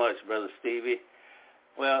 Thank you so much, Brother Stevie.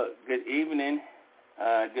 Well, good evening,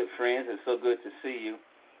 good friends. It's so good to see you.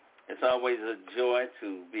 It's always a joy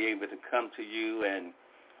to be able to come to you and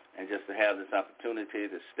just to have this opportunity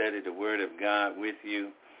to study the Word of God with you.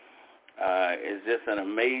 It's just an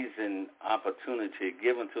amazing opportunity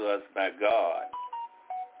given to us by God.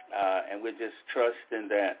 And we're just trusting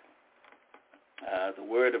that the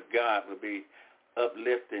Word of God will be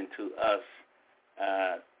uplifting to us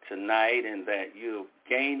tonight, and that you'll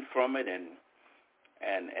gain from it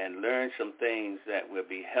and learn some things that will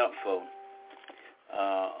be helpful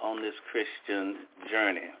on this Christian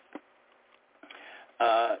journey.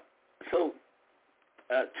 So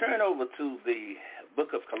turn over to the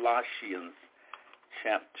book of Colossians,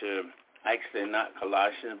 actually not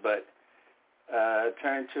Colossians, but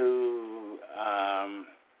turn to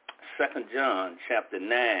 2 John chapter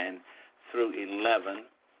 9 through 11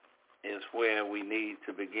 is where we need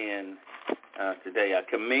to begin today. I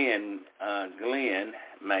commend Glenn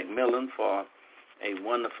McMillan for a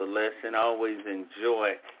wonderful lesson. I always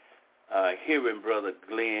enjoy hearing Brother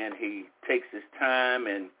Glenn. He takes his time,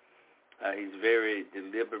 and he's very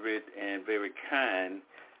deliberate and very kind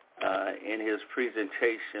in his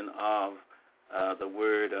presentation of the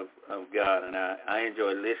Word of God. And I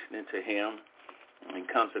enjoy listening to him. He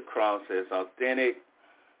comes across as authentic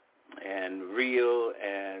and real,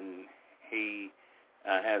 and he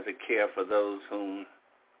has a care for those whom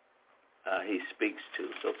he speaks to.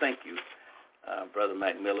 So thank you, Brother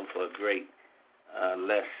McMillan, for a great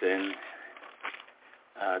lesson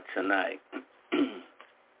tonight.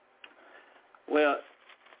 Well,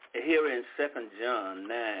 here in 2 John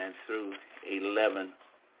 9 through 11,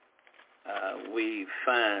 we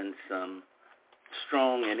find some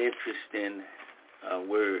strong and interesting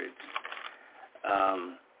words.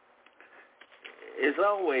 It's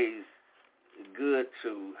always good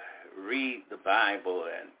to read the Bible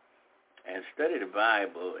and study the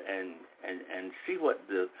Bible and see what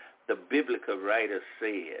the biblical writer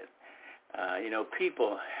said.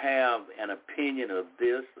 People have an opinion of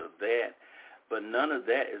this or that, but none of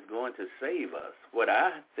that is going to save us. What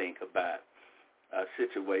I think about a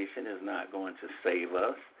situation is not going to save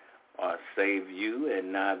us or save you,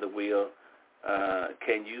 and neither will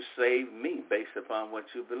can you save me based upon what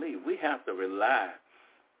you believe. We have to rely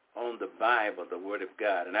on the Bible, the Word of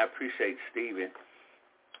God. And I appreciate Stephen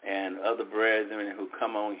and other brethren who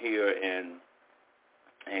come on here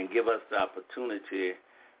and give us the opportunity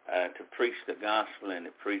to preach the gospel and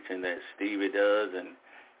the preaching that Stevie does,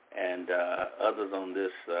 and others on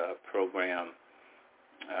this program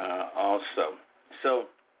also. So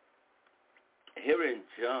here in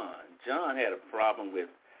John had a problem with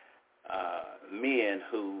men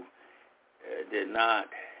who did not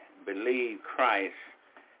believe Christ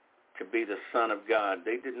to be the Son of God.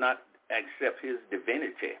 They did not accept his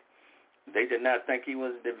divinity. They did not think he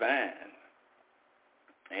was divine.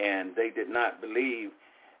 And they did not believe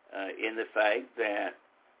in the fact that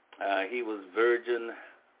he was virgin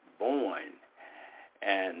born,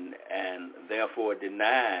 and therefore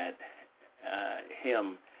denied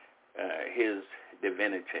him his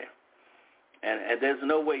divinity. And there's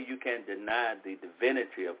no way you can deny the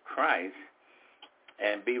divinity of Christ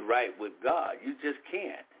and be right with God. You just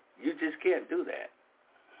can't. You just can't do that.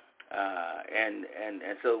 And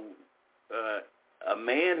so a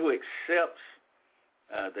man who accepts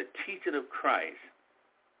the teaching of Christ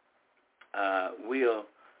will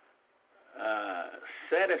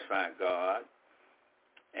satisfy God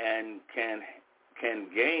and can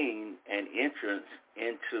gain an entrance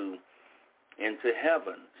into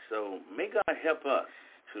heaven. So may God help us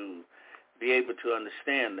to be able to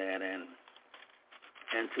understand that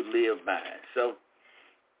and to live by it. So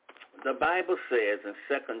the Bible says in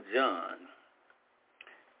 2 John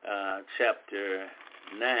chapter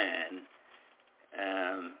 9,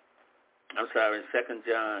 in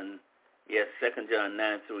 2 John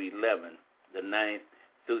 9 through 11, the 9th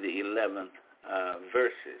through the 11th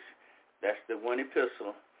verses. That's the one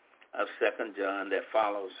epistle of 2 John that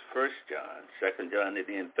follows 1 John, 2 John, and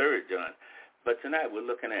then 3 John. But tonight we're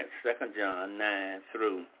looking at 2 John 9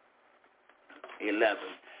 through 11.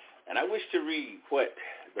 And I wish to read what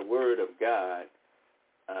the Word of God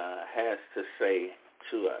has to say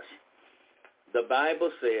to us. The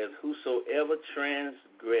Bible says, whosoever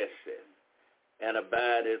transgresseth and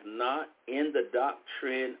abideth not in the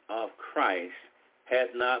doctrine of Christ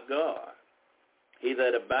hath not God. He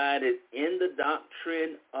that abideth in the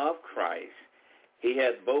doctrine of Christ, he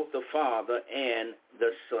hath both the Father and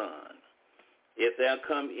the Son. If there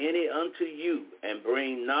come any unto you and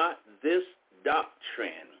bring not this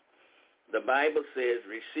doctrine, the Bible says,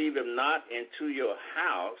 receive him not into your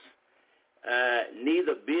house,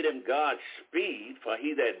 neither bid him Godspeed, for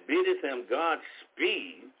he that biddeth him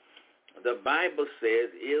Godspeed, the Bible says,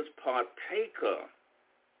 is partaker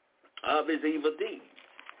of his evil deeds.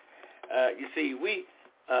 You see,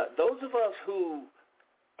 those of us who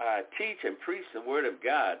teach and preach the Word of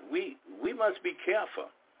God, we must be careful.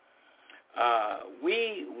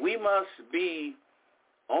 We must be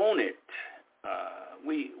on it.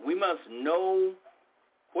 We must know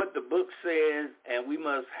what the book says, and we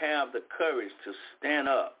must have the courage to stand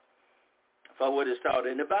up for what is taught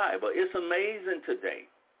in the Bible. It's amazing today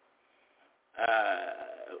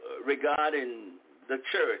regarding the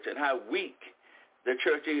church and how weak the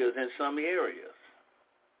church is in some areas.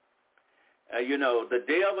 The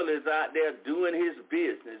devil is out there doing his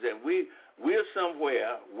business, and we're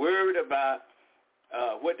somewhere worried about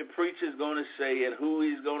what the preacher's going to say and who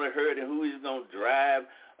he's going to hurt and who he's going to drive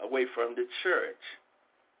away from the church.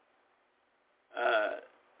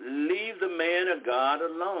 Leave the man of God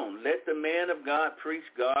alone. Let the man of God preach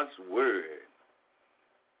God's word.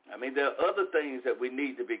 I mean, there are other things that we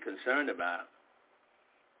need to be concerned about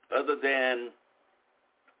other than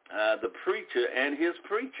the preacher and his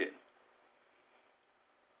preaching.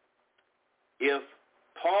 If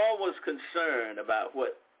Paul was concerned about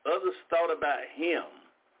what others thought about him,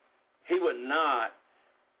 he would not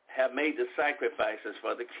have made the sacrifices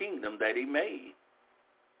for the kingdom that he made.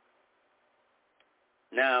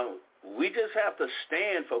 Now, we just have to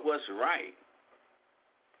stand for what's right.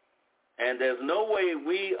 And there's no way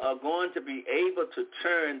we are going to be able to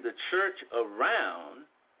turn the church around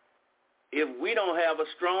if we don't have a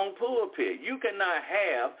strong pulpit. You cannot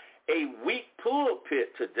have a weak pulpit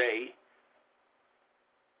today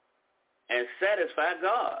and satisfy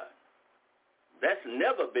God. That's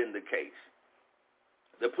never been the case.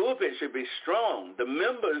 The pulpit should be strong. The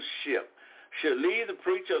membership should leave the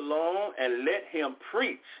preacher alone and let him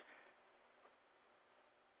preach.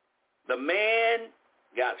 The man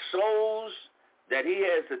got souls that he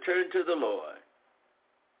has to turn to the Lord.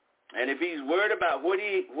 And if he's worried about what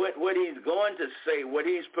he's going to say, what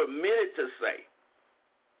he's permitted to say,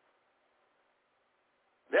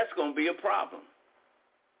 that's going to be a problem.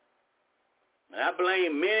 And I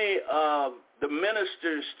blame many of the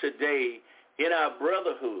ministers today in our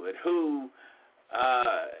brotherhood who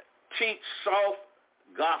teach soft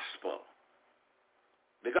gospel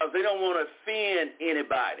because they don't want to offend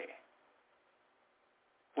anybody.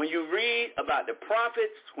 When you read about the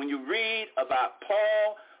prophets, when you read about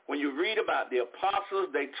Paul, when you read about the apostles,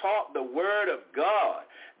 they taught the word of God.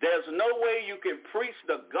 There's no way you can preach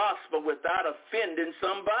the gospel without offending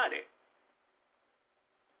somebody.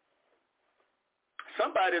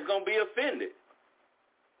 Somebody's going to be offended.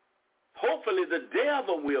 Hopefully the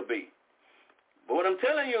devil will be. But what I'm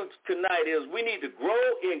telling you tonight is we need to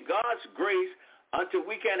grow in God's grace until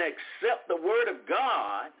we can accept the word of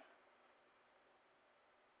God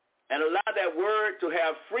and allow that word to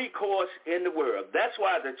have free course in the world. That's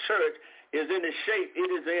why the church is in the shape it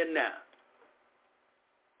is in now.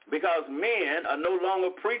 Because men are no longer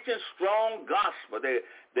preaching strong gospel.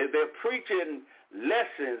 They're preaching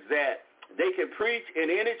lessons that they can preach in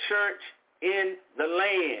any church in the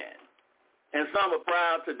land. And some are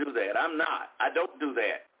proud to do that. I'm not. I don't do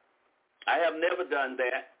that. I have never done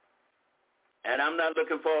that. And I'm not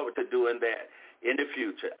looking forward to doing that in the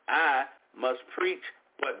future. I must preach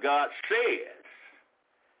what God says.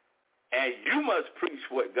 And you must preach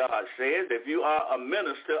what God says if you are a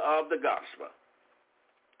minister of the gospel.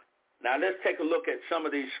 Now let's take a look at some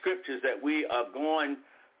of these scriptures that we are going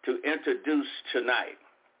to introduce tonight.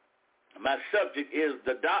 My subject is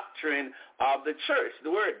the doctrine of the church.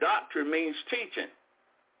 The word doctrine means teaching.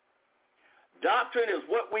 Doctrine is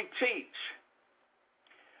what we teach.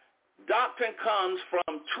 Doctrine comes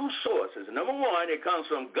from two sources. Number one, it comes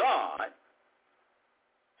from God.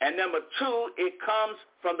 And number two, it comes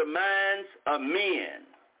from the minds of men.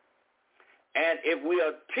 And if we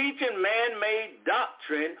are teaching man-made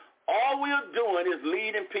doctrine, all we are doing is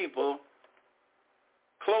leading people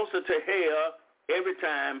closer to hell every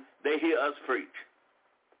time they hear us preach.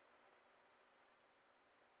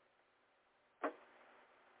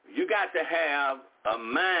 You got to have a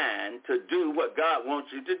mind to do what God wants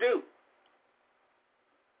you to do.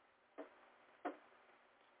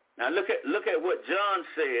 Now look at what John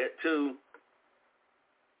said to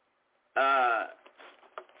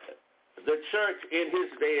the church in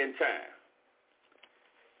his day and time.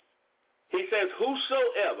 He says,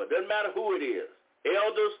 whosoever, doesn't matter who it is,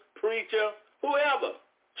 elders, preacher, whoever,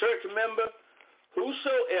 church member,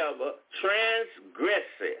 whosoever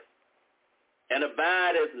transgresseth and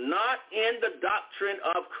abideth not in the doctrine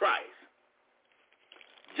of Christ.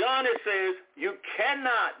 John, it says, you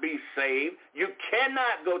cannot be saved, you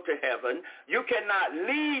cannot go to heaven, you cannot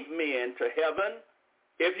lead men to heaven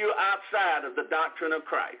if you're outside of the doctrine of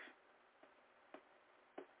Christ.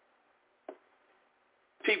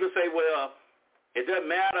 People say, well, it doesn't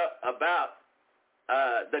matter about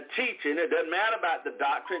the teaching, it doesn't matter about the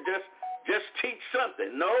doctrine, just teach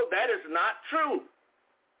something. No, that is not true.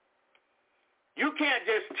 You can't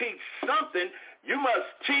just teach something. You must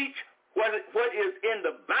teach what is in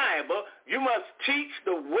the Bible. You must teach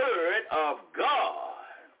the Word of God.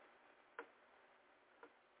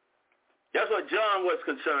 That's what John was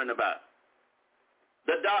concerned about.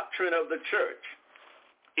 The doctrine of the church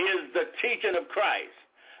is the teaching of Christ.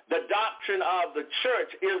 The doctrine of the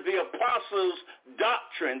church is the apostles'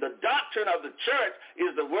 doctrine. The doctrine of the church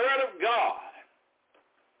is the Word of God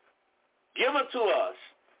given to us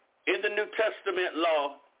in the New Testament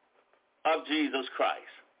law of Jesus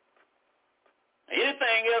Christ.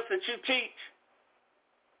 Anything else that you teach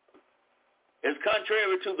is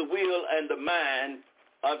contrary to the will and the mind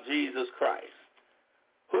of Jesus Christ.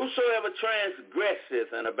 Whosoever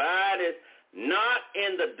transgresseth and abideth not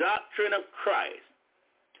in the doctrine of Christ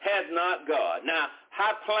has not God. Now,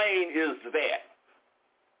 how plain is that?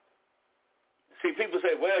 See, people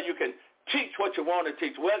say, well, you can teach what you want to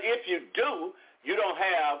teach. Well, if you do, you do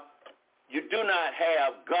not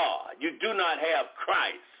have God. You do not have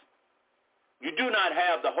Christ. You do not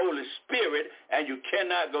have the Holy Spirit, and you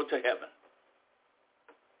cannot go to heaven.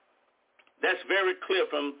 That's very clear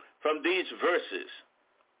from these verses.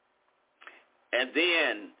 And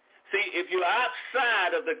then, see, if you're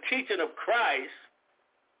outside of the teaching of Christ,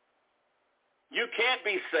 you can't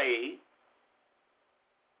be saved,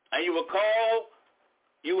 and you will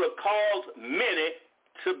cause many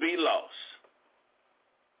to be lost.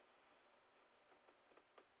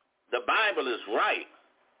 The Bible is right.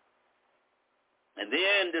 And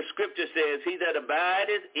then the scripture says, he that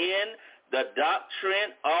abideth in the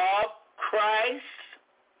doctrine of Christ,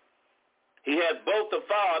 he has both the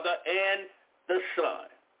Father and the Son.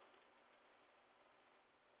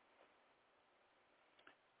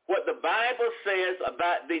 What the Bible says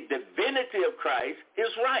about the divinity of Christ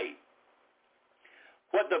is right.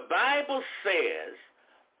 What the Bible says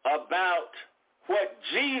about what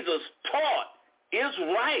Jesus taught is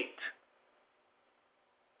right.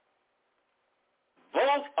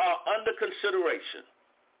 Both are under consideration.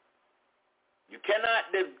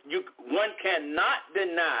 One cannot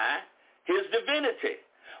deny his divinity.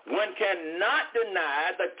 One cannot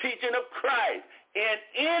deny the teaching of Christ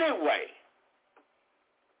in any way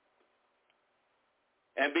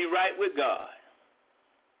and be right with God.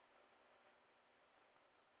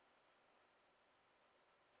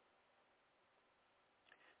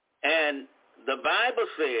 And the Bible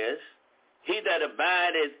says, he that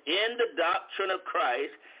abideth in the doctrine of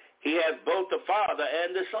Christ, he has both the Father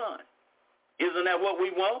and the Son. Isn't that what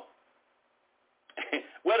we want?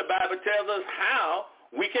 Well, the Bible tells us how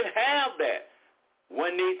we can have that.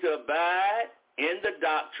 One needs to abide in the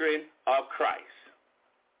doctrine of Christ.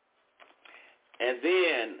 And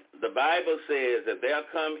then the Bible says, if there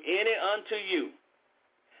come any unto you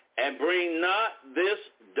and bring not this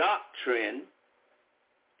doctrine,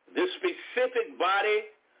 this specific body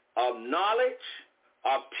of knowledge,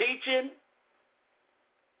 of teaching,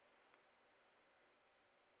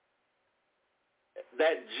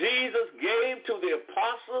 that Jesus gave to the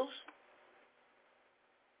apostles,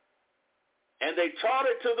 and they taught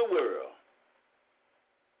it to the world.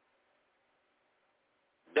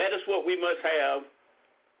 That is what we must have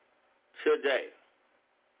today.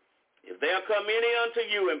 If there come any unto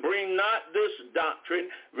you and bring not this doctrine,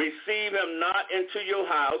 receive him not into your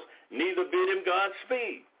house, neither bid him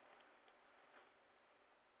Godspeed.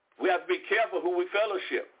 We have to be careful who we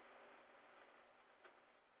fellowship.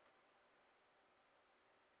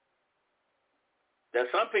 There's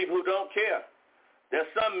some people who don't care. There's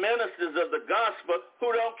some ministers of the gospel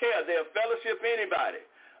who don't care. They'll fellowship anybody.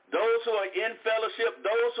 Those who are in fellowship,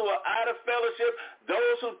 those who are out of fellowship,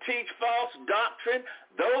 those who teach false doctrine,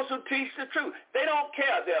 those who teach the truth. They don't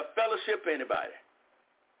care. They'll fellowship anybody.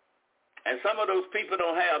 And some of those people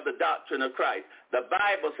don't have the doctrine of Christ. The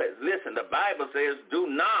Bible says, listen, the Bible says, do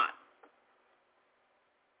not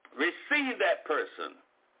receive that person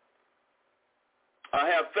or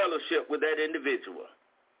have fellowship with that individual.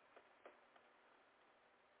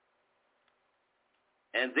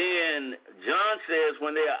 And then John says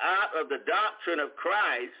when they are out of the doctrine of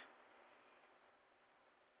Christ,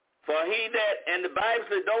 For he that, and the Bible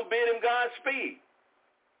says, don't bid him Godspeed.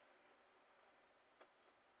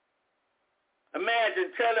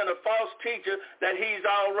 Imagine telling a false teacher that he's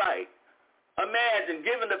all right. Imagine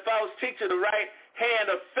giving the false teacher the right hand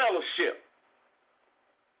of fellowship.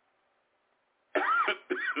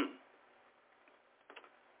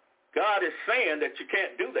 God is saying that you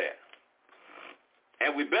can't do that.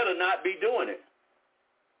 And we better not be doing it.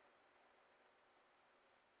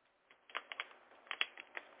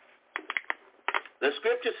 The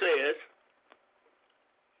scripture says,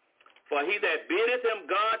 for he that biddeth him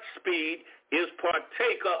Godspeed is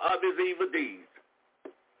partaker of his evil deeds.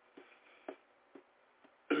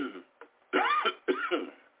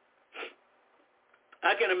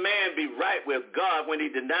 How can a man be right with God when he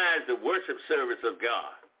denies the worship service of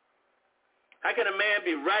God? How can a man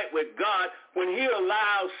be right with God when he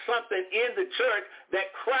allows something in the church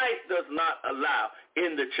that Christ does not allow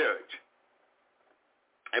in the church?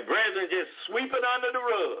 And brethren, just sweep it under the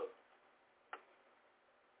rug.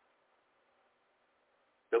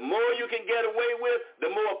 The more you can get away with, the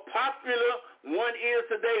more popular one is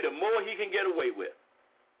today, the more he can get away with.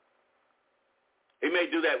 He may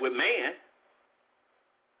do that with man,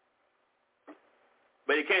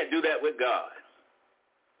 but he can't do that with God.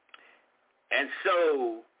 And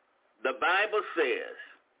so the Bible says,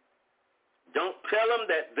 don't tell them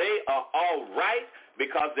that they are all right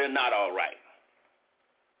because they're not all right.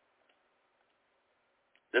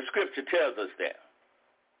 The scripture tells us that.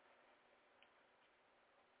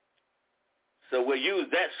 So we'll use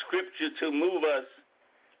that scripture to move us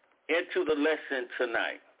into the lesson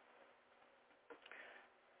tonight.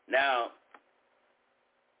 Now,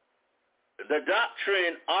 the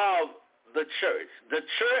doctrine of the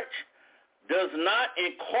church does not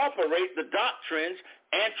incorporate the doctrines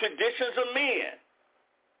and traditions of men.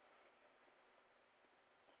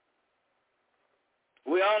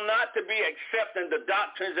 We are not to be accepting the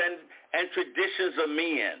doctrines and traditions of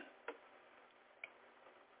men.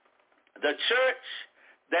 The church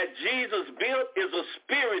that Jesus built is a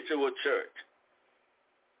spiritual church.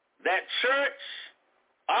 That church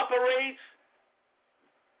operates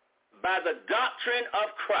by the doctrine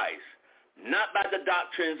of Christ, not by the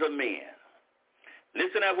doctrines of men.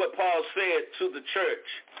 Listen at what Paul said to the church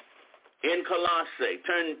in Colossae.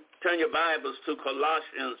 Turn your Bibles to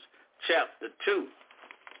Colossians chapter 2.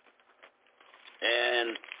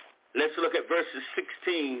 And let's look at verses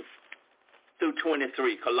 16 through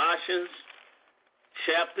 23. Colossians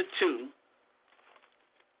chapter 2,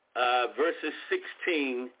 verses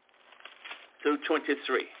 16 through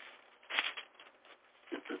 23.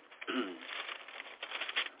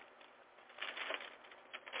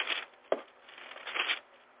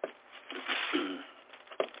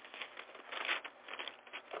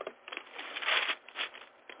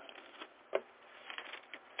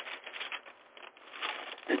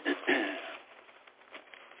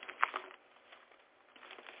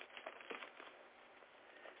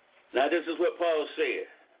 Now this is what Paul said.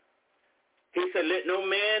 He said, let no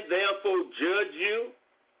man therefore judge you.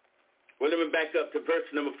 Well, let me back up to verse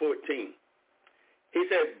number 14. He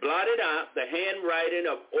says, blotted out the handwriting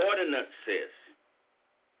of ordinances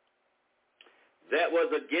that was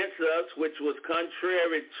against us, which was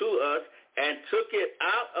contrary to us, and took it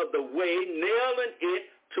out of the way, nailing it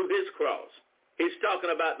to his cross. He's talking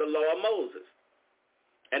about the law of Moses.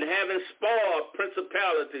 And having spoiled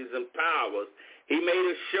principalities and powers, he made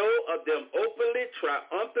a show of them openly,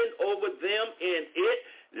 triumphant over them in it.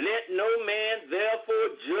 Let no man therefore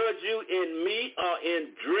judge you in meat or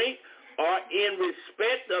in drink or in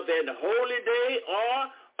respect of an holy day or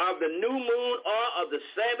of the new moon or of the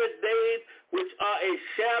Sabbath days, which are a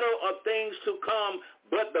shadow of things to come,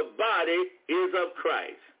 but the body is of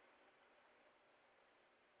Christ.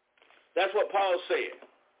 That's what Paul said.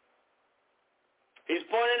 He's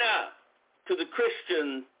pointing out to the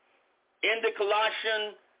Christians in the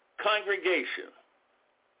Colossian congregation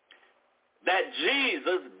that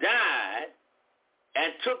Jesus died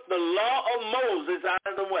and took the law of Moses out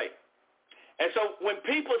of the way. And so when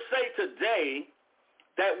people say today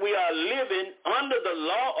that we are living under the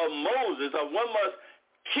law of Moses, or one must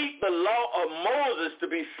keep the law of Moses to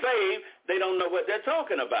be saved, they don't know what they're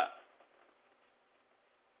talking about.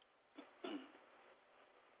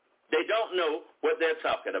 They don't know what they're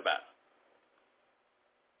talking about.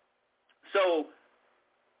 So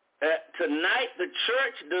tonight the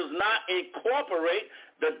church does not incorporate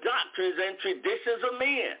the doctrines and traditions of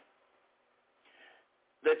men.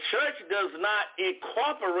 The church does not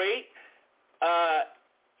incorporate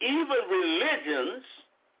even religions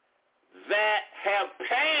that have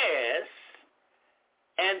passed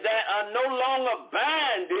and that are no longer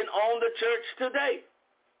binding on the church today.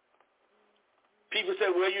 People say,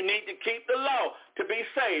 well, you need to keep the law to be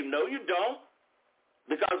saved. No, you don't.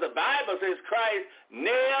 Because the Bible says Christ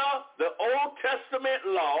nailed the Old Testament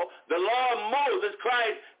law, the law of Moses,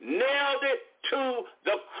 Christ nailed it to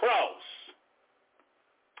the cross.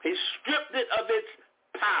 He stripped it of its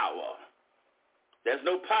power. There's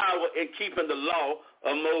no power in keeping the law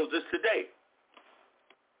of Moses today.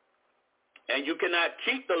 And you cannot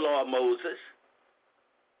keep the law of Moses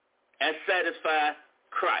and satisfy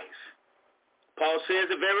Christ. Paul says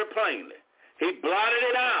it very plainly. He blotted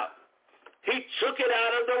it out. He took it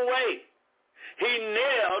out of the way. He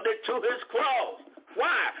nailed it to his cross.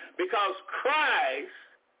 Why? Because Christ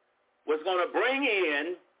was going to bring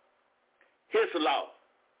in his law,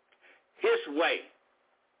 his way,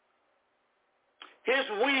 his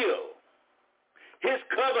will, his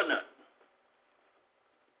covenant.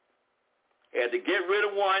 He had to get rid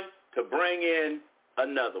of one to bring in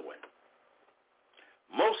another one.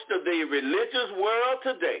 Most of the religious world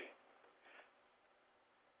today,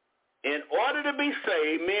 in order to be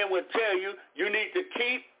saved, men will tell you, you need to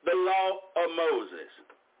keep the law of Moses.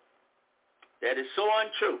 That is so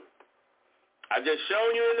untrue. I've just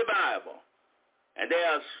shown you in the Bible. And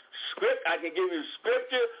there are I can give you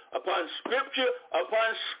scripture upon scripture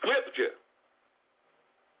upon scripture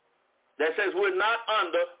that says we're not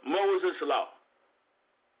under Moses' law.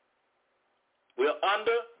 We're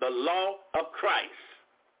under the law of Christ.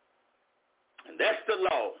 And that's the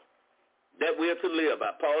law that we are to live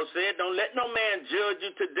by. Paul said, don't let no man judge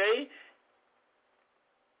you today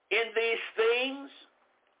in these things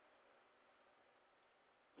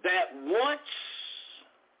that once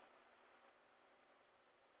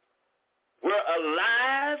were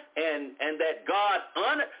alive and that God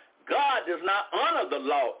does not honor the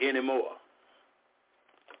law anymore.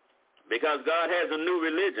 Because God has a new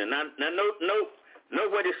religion. Now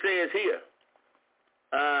note what it says here.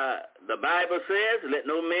 The Bible says, let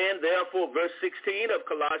no man therefore, verse 16 of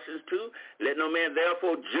Colossians 2, let no man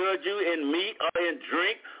therefore judge you in meat or in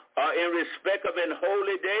drink or in respect of an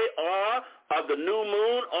holy day or of the new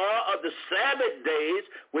moon or of the Sabbath days,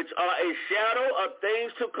 which are a shadow of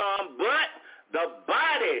things to come, but the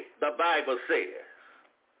body, the Bible says,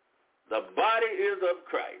 the body is of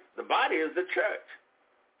Christ. The body is the church.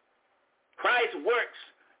 Christ works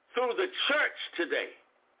through the church today.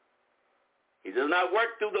 He does not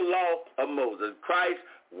work through the law of Moses. Christ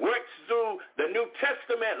works through the New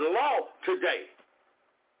Testament law today.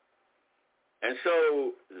 And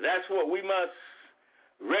so that's what we must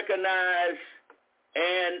recognize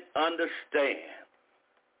and understand.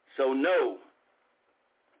 So no,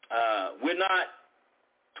 we're not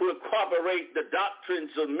to incorporate the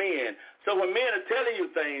doctrines of men. So when men are telling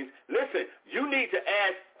you things, listen, you need to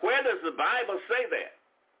ask, where does the Bible say that?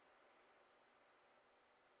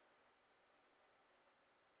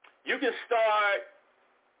 You can start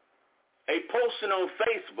a posting on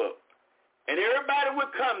Facebook, and everybody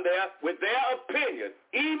would come there with their opinion.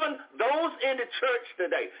 Even those in the church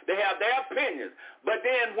today, they have their opinions. But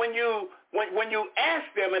then when you ask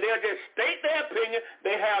them, and they'll just state their opinion,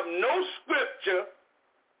 they have no scripture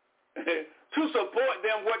to support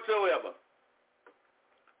them whatsoever.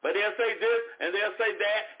 But they'll say this, and they'll say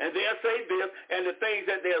that, and they'll say this, and the things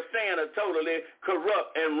that they're saying are totally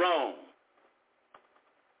corrupt and wrong.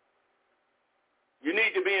 You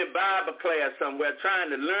need to be in Bible class somewhere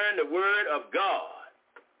trying to learn the Word of God.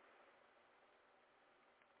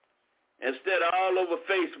 Instead of all over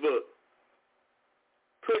Facebook,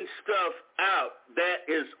 putting stuff out that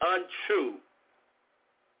is untrue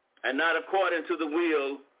and not according to the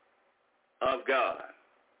will of God.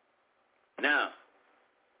 Now,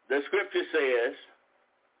 the scripture says,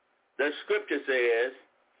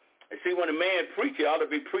 see, when a man preaches, he ought to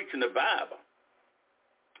be preaching the Bible.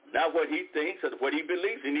 Not what he thinks or what he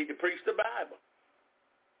believes. He needs to preach the Bible.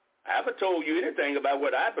 I haven't told you anything about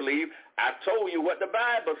what I believe. I told you what the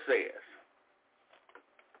Bible says.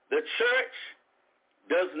 The church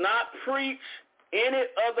does not preach any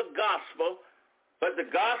other gospel but the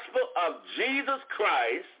gospel of Jesus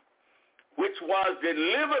Christ, which was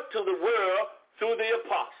delivered to the world through the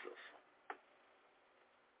apostles.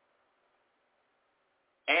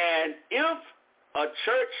 And if a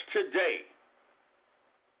church today,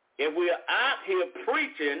 if we are out here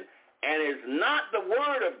preaching and it's not the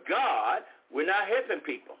word of God, we're not helping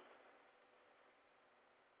people.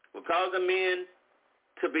 We're causing men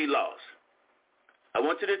to be lost. I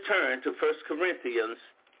want you to turn to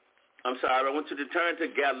I want you to turn to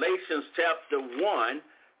Galatians chapter 1,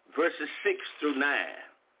 verses 6 through 9.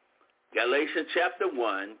 Galatians chapter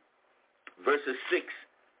 1, verses 6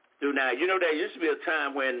 through 9. You know, there used to be a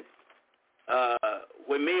time when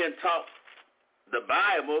men taught the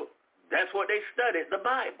Bible That's what they studied, the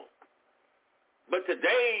Bible. But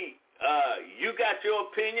today, you got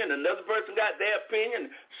your opinion, another person got their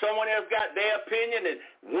opinion, someone else got their opinion, and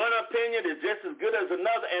one opinion is just as good as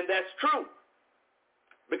another, and that's true.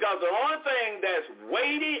 Because the only thing that's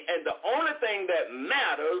weighty and the only thing that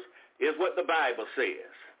matters is what the Bible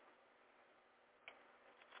says.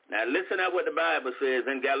 Now listen at what the Bible says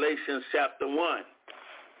in Galatians chapter 1,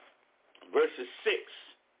 verses 6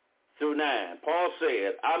 through 9. Paul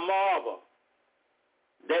said, I marvel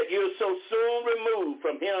that you're so soon removed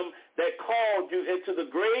from him that called you into the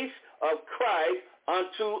grace of Christ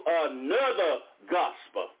unto another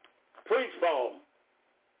gospel. Preach, Paul.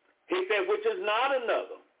 He said, which is not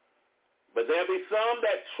another, but there be some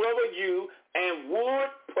that trouble you and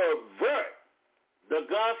would pervert the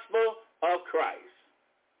gospel of Christ.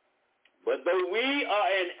 But though we are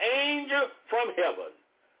an angel from heaven,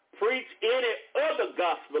 preach any other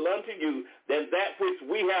gospel unto you than that which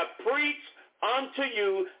we have preached unto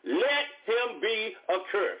you, let him be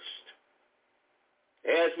accursed.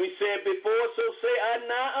 As we said before, so say I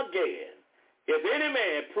now again, if any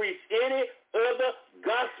man preach any other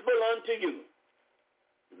gospel unto you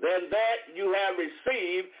than that you have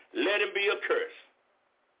received, let him be accursed.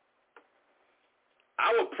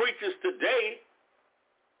 Our preachers today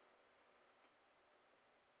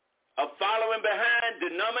are following behind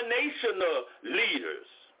denominational leaders.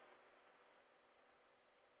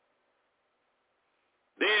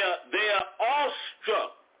 They are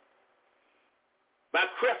awestruck by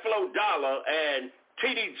Creflo Dollar and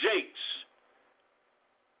T.D. Jakes,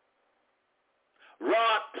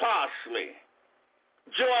 Rod Parsley,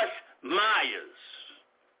 Joyce Myers.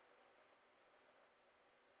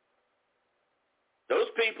 Those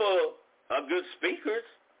people are good speakers,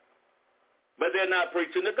 but they're not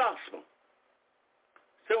preaching the gospel.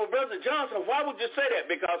 So, well, Brother Johnson, why would you say that?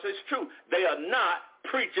 Because it's true. They are not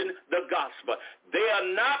preaching the gospel. They are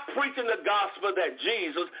not preaching the gospel that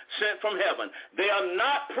Jesus sent from heaven. They are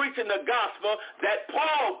not preaching the gospel that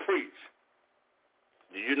Paul preached.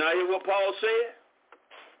 Did you not hear what Paul said?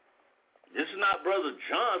 This is not Brother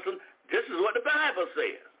Johnson. This is what the Bible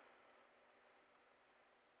says.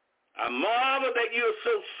 I marvel that you are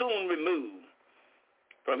so soon removed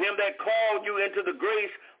from him that called you into the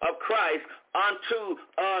grace of Christ unto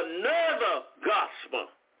another gospel,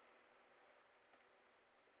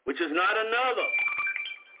 which is not another,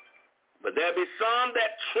 but there be some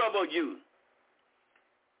that trouble you,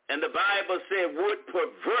 and the Bible said would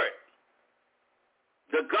pervert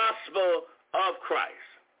the gospel of Christ.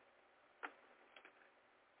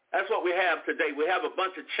 That's what we have today. We have a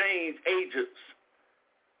bunch of change agents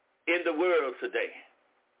in the world today,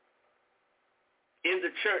 in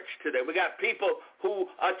the church today. We got people who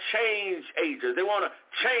are change agents. They want to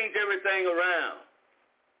change everything around.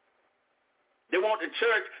 They want the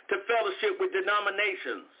church to fellowship with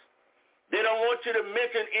denominations. They don't want you to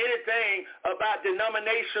mention anything about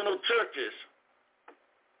denominational churches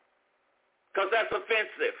because that's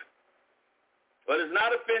offensive. But it's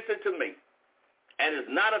not offensive to me, and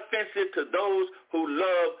it's not offensive to those who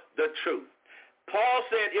love the truth. Paul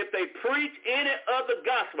said if they preach any other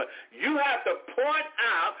gospel, you have to point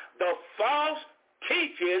out the false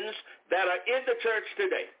teachings that are in the church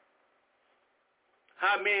today.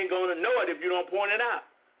 How are men going to know it if you don't point it out?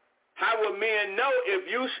 How will men know if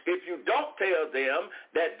you don't tell them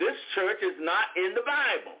that this church is not in the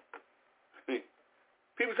Bible?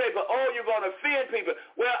 People say, but you're going to offend people.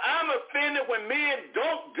 Well, I'm offended when men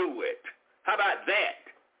don't do it. How about that?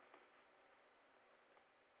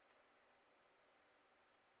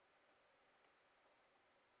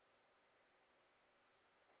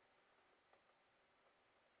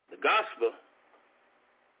 The gospel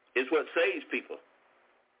is what saves people,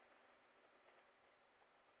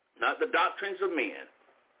 not the doctrines of men.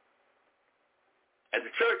 And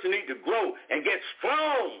the church needs to grow and get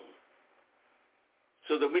strong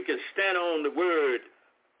so that we can stand on the word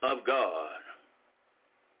of God.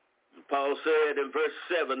 And Paul said in verse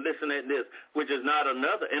 7, listen at this, which is not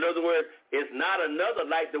another. In other words, it's not another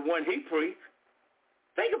like the one he preached.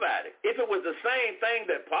 Think about it. If it was the same thing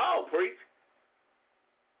that Paul preached,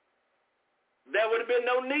 there would have been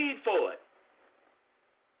no need for it.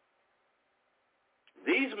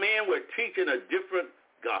 These men were teaching a different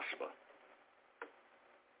gospel.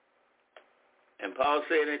 And Paul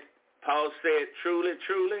said, truly,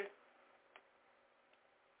 truly,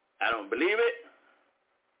 I don't believe it.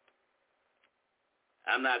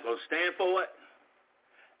 I'm not going to stand for it.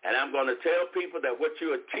 And I'm going to tell people that what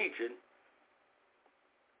you are teaching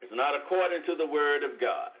is not according to the word of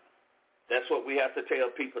God. That's what we have to tell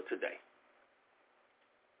people today.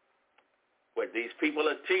 What these people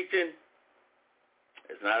are teaching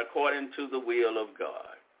It's not according to the will of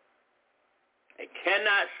God. It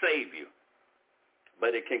cannot save you,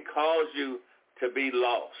 but it can cause you to be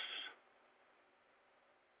lost.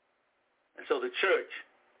 And so the church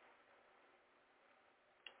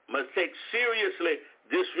must take seriously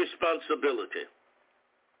this responsibility.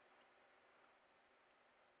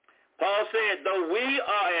 Paul said, though we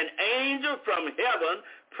are an angel from heaven,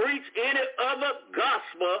 preach any other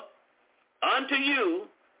gospel unto you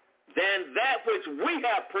than that which we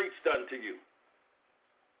have preached unto you.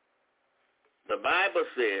 The Bible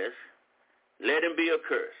says, let him be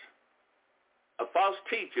accursed. A false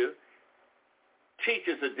teacher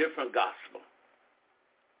teaches a different gospel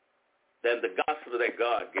than the gospel that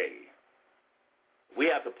God gave. We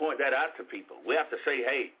have to point that out to people. We have to say,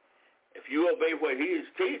 hey, if you obey what he is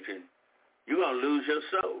teaching, you're going to lose your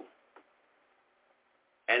soul.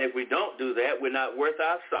 And if we don't do that, we're not worth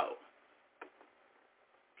our salt.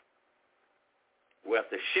 We have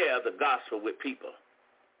to share the gospel with people.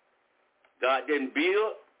 God didn't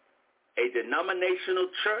build a denominational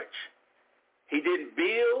church. He didn't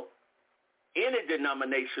build any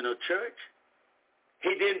denominational church.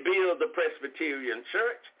 He didn't build the Presbyterian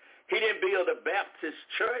church. He didn't build a Baptist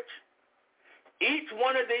church. Each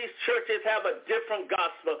one of these churches have a different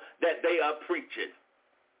gospel that they are preaching.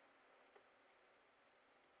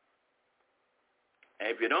 And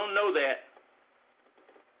if you don't know that,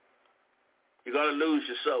 you're going to lose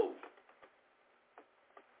your soul.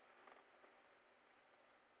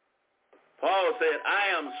 Paul said,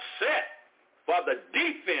 I am set for the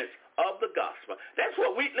defense of the gospel. That's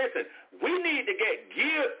what we need to get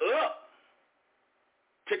geared up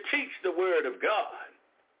to teach the word of God.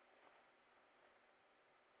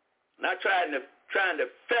 Not trying to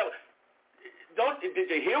did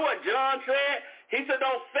you hear what John said? He said,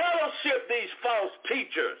 don't fellowship these false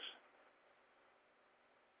teachers.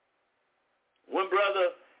 One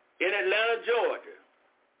brother in Atlanta, Georgia,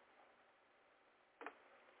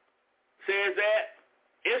 says that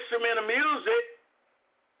instrumental music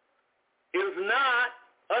is not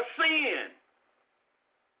a sin,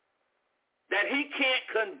 that he can't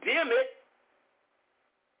condemn it,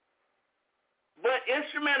 but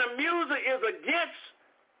instrumental music is against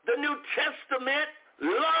the New Testament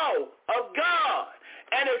law of God.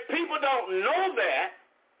 And if people don't know that,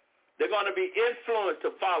 they're going to be influenced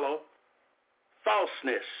to follow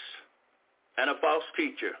falseness and a false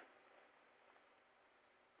teacher.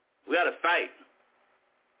 We got to fight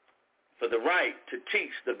for the right to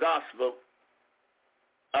teach the gospel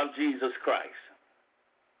of Jesus Christ.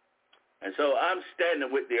 And so I'm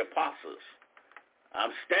standing with the apostles.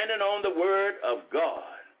 I'm standing on the word of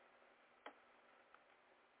God.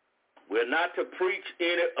 We're not to preach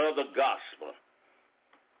any other gospel.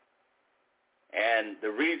 And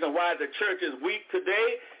the reason why the church is weak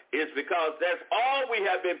today is because that's all we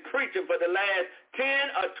have been preaching for the last 10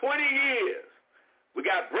 or 20 years. We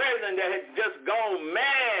got brethren that have just gone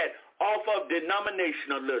mad off of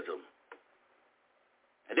denominationalism.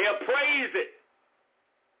 And they'll praise it.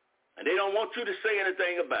 And they don't want you to say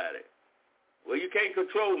anything about it. Well, you can't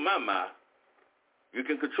control my mouth. You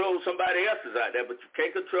can control somebody else's out there, but you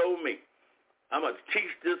can't control me. I'm going to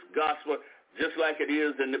teach this gospel just like it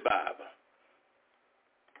is in the Bible.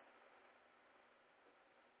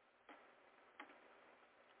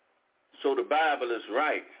 So the Bible is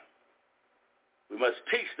right. We must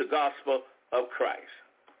teach the gospel of Christ.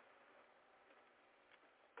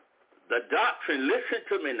 The doctrine, listen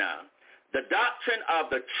to me now, the doctrine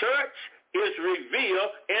of the church is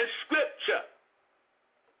revealed in Scripture.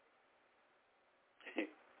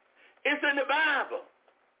 It's in the Bible.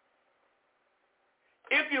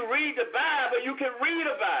 If you read the Bible, you can read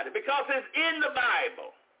about it because it's in the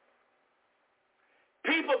Bible.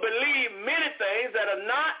 People believe many things that are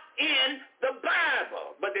not in the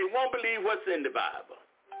Bible, but they won't believe what's in the Bible.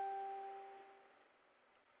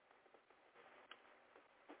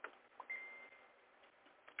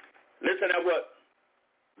 Listen to what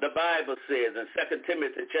the Bible says in 2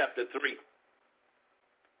 Timothy chapter 3.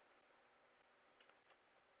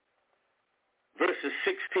 Verses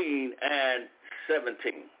 16 and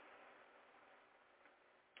 17.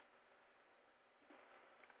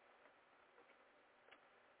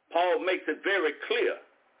 Paul makes it very clear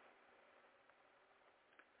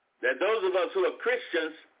that those of us who are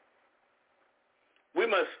Christians, we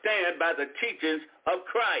must stand by the teachings of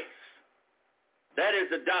Christ. That is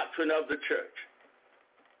the doctrine of the church.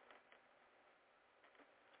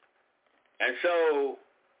 And so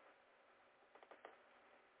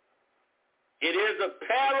it is of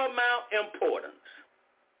paramount importance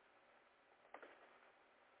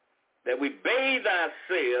that we bathe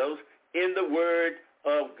ourselves in the Word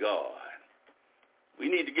of God. We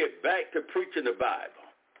need to get back to preaching the Bible,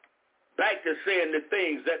 back to saying the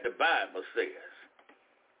things that the Bible says.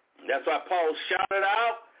 That's why Paul shouted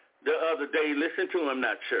out the other day, listen to him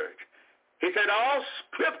now, church. He said, all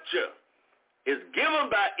scripture is given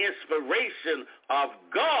by inspiration of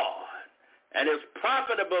God and is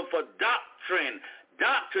profitable for doctrine.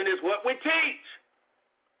 Doctrine is what we teach.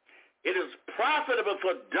 It is profitable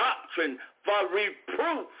for doctrine, for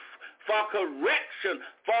reproof, for correction,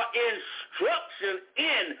 for instruction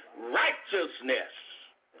in righteousness,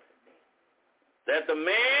 that the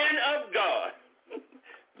man of God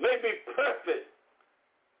may be perfect,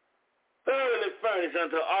 thoroughly furnished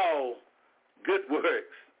unto all good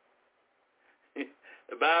works.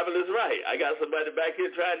 The Bible is right. I got somebody back here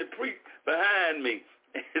trying to preach behind me.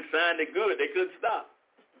 It sounded good. They couldn't stop.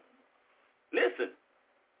 Listen.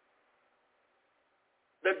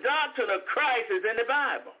 The doctrine of Christ is in the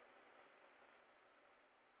Bible.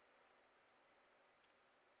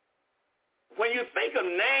 When you think of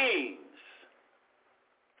names,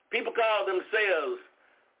 people call themselves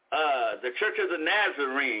the Church of the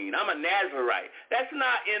Nazarene. I'm a Nazarite. That's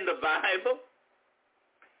not in the Bible.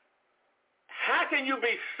 How can you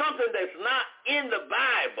be something that's not in the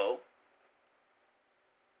Bible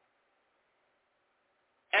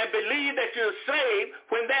and believe that you're saved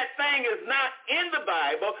when that thing is not in the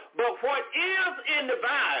Bible, but what is in the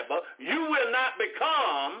Bible you will not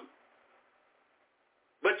become,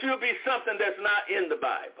 but you'll be something that's not in the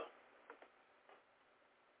Bible?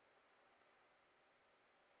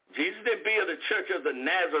 Jesus didn't build the Church of the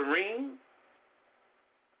Nazarene.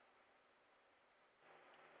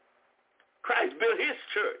 Christ built his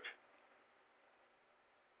church.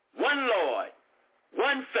 One Lord,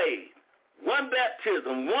 one faith, one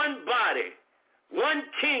baptism, one body, one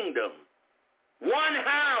kingdom, one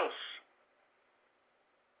house.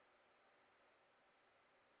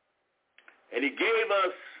 And he gave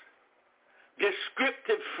us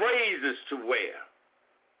descriptive phrases to wear.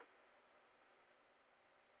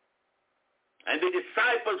 And the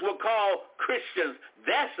disciples were called Christians.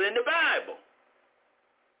 That's in the Bible.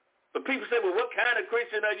 But people say, well, what kind of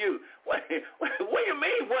Christian are you? What do you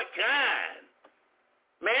mean, what kind?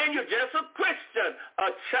 Man, you're just a Christian, a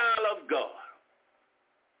child of God.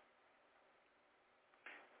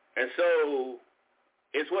 And so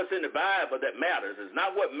it's what's in the Bible that matters. It's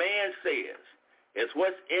not what man says. It's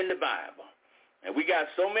what's in the Bible. And we got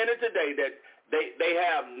so many today that they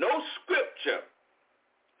have no scripture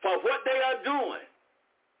for what they are doing.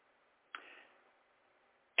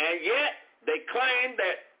 And yet they claim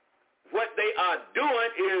that what they are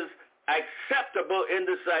doing is acceptable in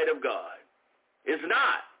the sight of God. It's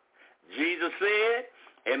not. Jesus said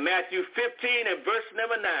in Matthew 15 and verse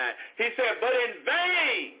number 9, he said, but in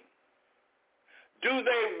vain do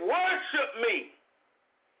they worship me,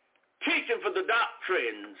 teaching for the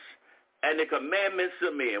doctrines and the commandments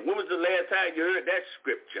of men. When was the last time you heard that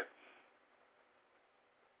scripture?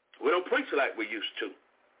 We don't preach like we used to.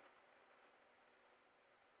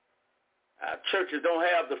 Our churches don't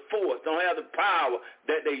have the force, don't have the power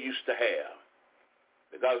that they used to have,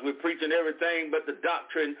 because we're preaching everything but the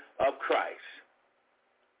doctrine of Christ.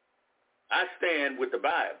 I stand with the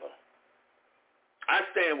Bible. I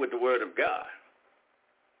stand with the Word of God.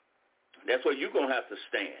 That's where you're going to have to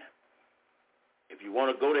stand if you want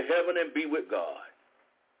to go to heaven and be with God.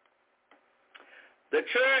 The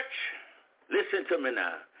church, listen to me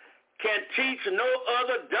now, can teach no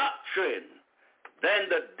other doctrine than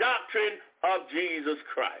the doctrine of Jesus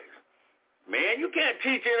Christ. Man, you can't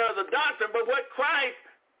teach any other doctrine but what Christ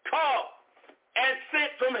taught and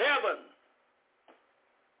sent from heaven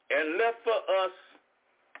and left for us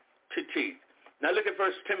to teach. Now look at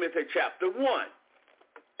 1 Timothy chapter 1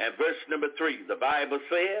 and verse number 3. The Bible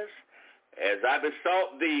says, as I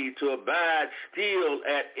besought thee to abide still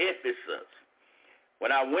at Ephesus,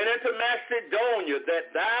 when I went into Macedonia, that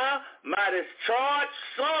thou mightest charge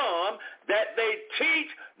some that they teach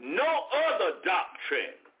no other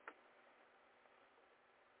doctrine.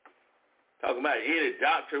 Talking about any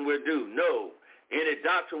doctrine will do. No, any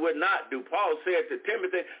doctrine will not do. Paul said to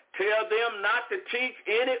Timothy, tell them not to teach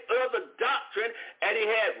any other doctrine, and he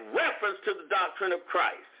had reference to the doctrine of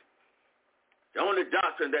Christ. The only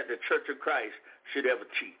doctrine that the Church of Christ should ever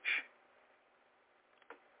teach.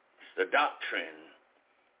 It's the doctrine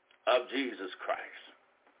of Jesus Christ.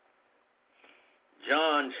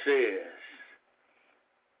 John says,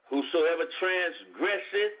 whosoever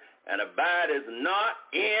transgresseth and abideth not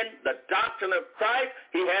in the doctrine of Christ,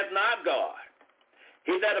 he has not God.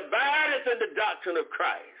 He that abideth in the doctrine of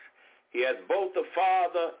Christ, he has both the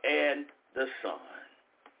Father and the Son.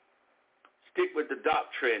 Stick with the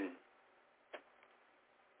doctrine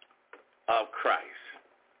of Christ.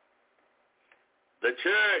 The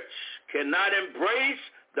church cannot embrace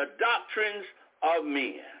the doctrines of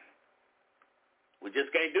men. We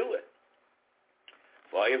just can't do it.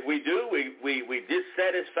 For if we do, we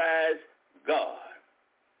dissatisfy God.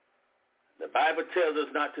 The Bible tells us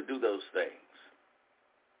not to do those things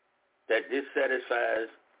that dissatisfies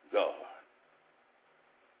God.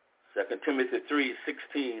 2 Timothy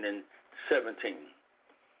 3:16 and 17.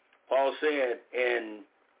 Paul said in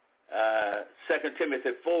 2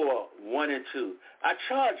 Timothy 4:1 and 2, I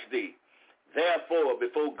charge thee, therefore,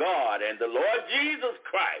 before God and the Lord Jesus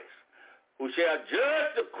Christ, who shall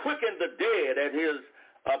judge the quick and the dead at his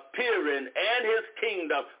appearing and his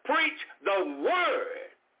kingdom, preach the word.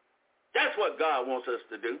 That's what God wants us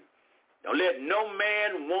to do. Don't let no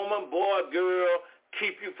man, woman, boy, girl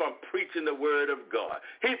keep you from preaching the word of God.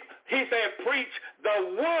 He said, preach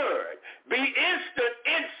the word. Be instant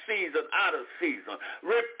in season, out of season.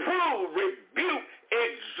 Reprove, rebuke,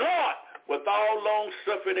 exhort with all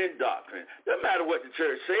long-suffering and doctrine. Doesn't matter what the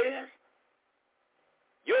church says.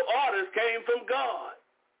 Your orders came from God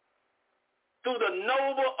through the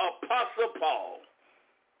noble Apostle Paul.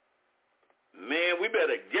 Man, we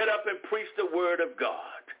better get up and preach the word of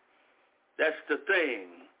God. That's the thing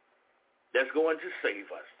that's going to save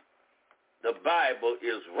us. The Bible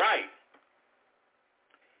is right.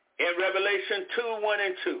 In Revelation 2:1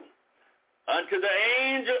 and 2, unto the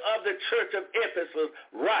angel of the church of Ephesus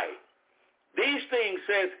write, these things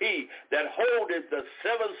says he that holdeth the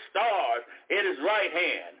 7 stars in his right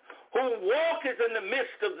hand, who walketh in the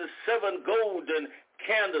midst of the 7 golden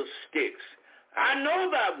candlesticks. I know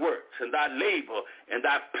thy works and thy labor and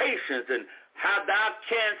thy patience, and how thou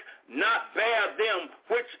canst not bear them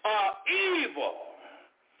which are evil.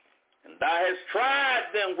 And thou hast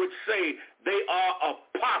tried them which say they are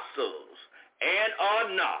apostles and are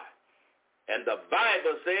not. And the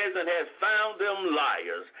Bible says, and has found them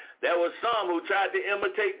liars. There were some who tried to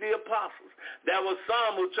imitate the apostles. There were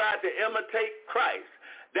some who tried to imitate Christ.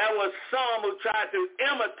 There were some who tried to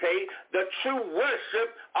imitate the true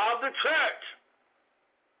worship of the church.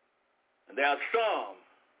 And there are some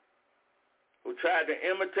who tried to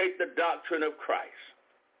imitate the doctrine of Christ.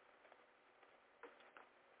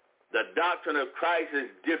 The doctrine of Christ is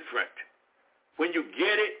different. When you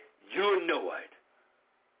get it, you'll know it.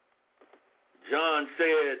 John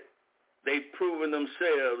said they've proven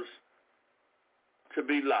themselves to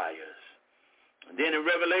be liars. And then in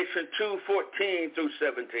Revelation 2:14 through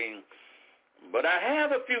 17, but I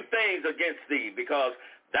have a few things against thee, because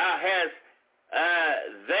thou hast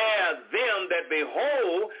there them that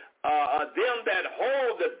behold, them that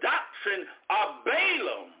hold the doctrine of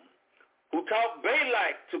Balaam, who taught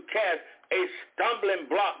Balak to cast a stumbling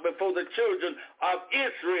block before the children of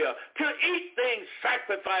Israel, to eat things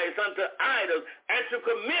sacrificed unto idols, and to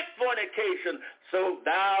commit fornication. So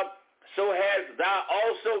hast thou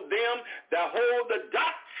also them that hold the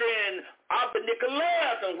doctrine of the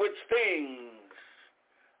Nicolaitans, which things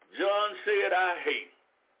John said I hate.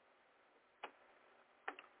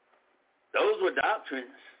 Those were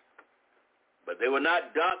doctrines, but they were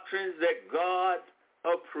not doctrines that God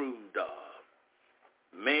approved of.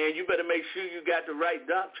 Man, you better make sure you got the right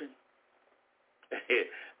doctrine.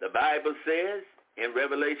 The Bible says in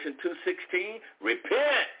Revelation 2:16,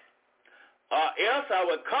 repent, or else I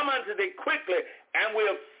will come unto thee quickly and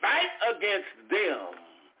will fight against them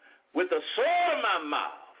with the sword of my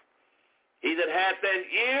mouth. He that hath an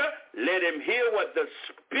ear, let him hear what the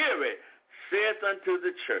Spirit saith unto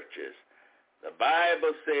the churches. The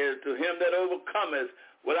Bible says, to him that overcometh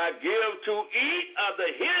will I give to eat of the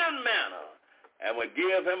hidden manna, and will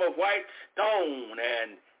give him a white stone,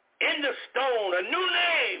 and in the stone a new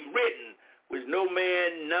name written, which no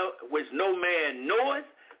man knoweth,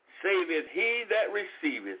 saveth he that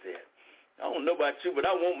receiveth it. I don't know about you, but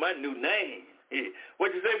I want my new name.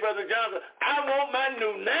 What you say, Brother Johnson? I want my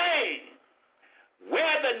new name.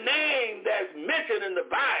 Where the name that's mentioned in the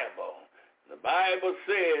Bible. The Bible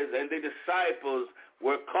says, and the disciples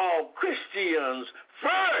were called Christians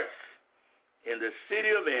first in the city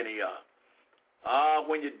of Antioch.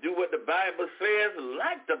 When you do what the Bible says,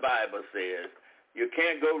 like the Bible says, you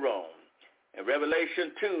can't go wrong. In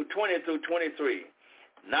Revelation 2:20 through 23,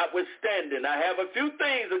 notwithstanding, I have a few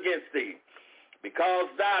things against thee, because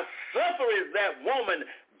thou sufferest that woman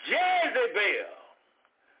Jezebel,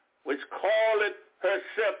 which calleth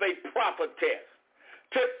herself a prophetess,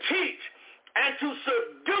 to teach and to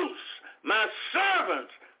seduce my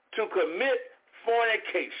servants to commit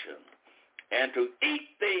fornication, and to eat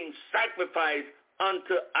things sacrificed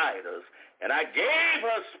unto idols. And I gave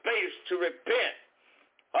her space to repent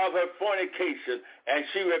of her fornication, and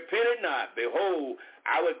she repented not. Behold,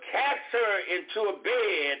 I will cast her into a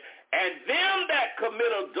bed and them that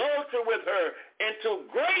commit adultery with her into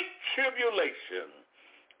great tribulation,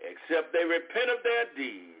 except they repent of their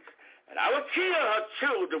deeds. And I will kill her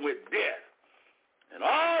children with death. And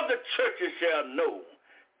all the churches shall know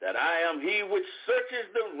that I am he which searches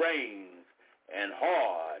the reins and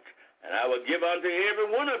hearts, and I will give unto every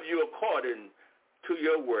one of you according to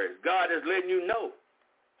your words. God is letting you know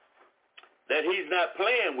that he's not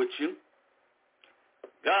playing with you.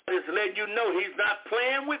 God is letting you know he's not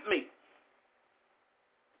playing with me.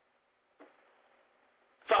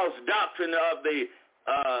 False doctrine of the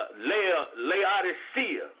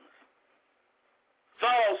Laodiceans.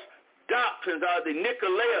 False doctrines of the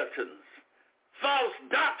Nicolaitans. False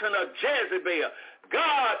doctrine of Jezebel.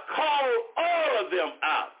 God called all of them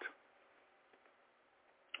out.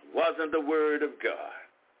 It wasn't the word of God.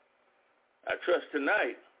 I trust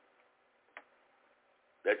tonight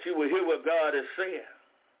that you will hear what God is saying.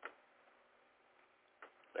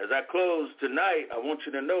 As I close tonight, I want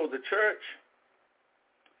you to know the church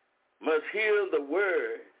must hear the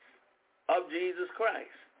words of Jesus Christ.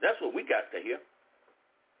 That's what we got to hear.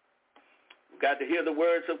 We've got to hear the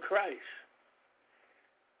words of Christ.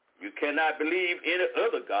 You cannot believe any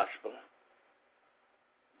other gospel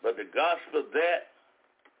but the gospel that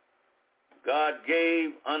God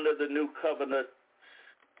gave under the new covenant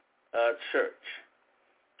church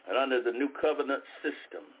and under the new covenant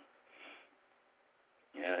system.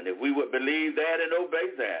 And if we would believe that and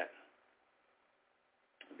obey that,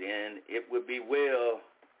 then it would be well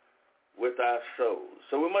with our souls.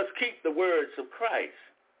 So we must keep the words of Christ.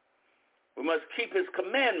 We must keep his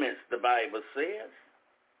commandments, the Bible says,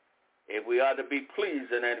 if we are to be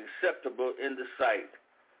pleasing and acceptable in the sight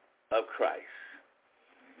of Christ.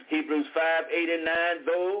 Hebrews 5:8-9,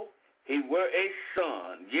 though he were a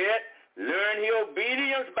son, yet learned he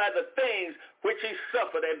obedience by the things which he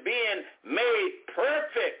suffered, and being made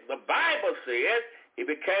perfect, the Bible says, he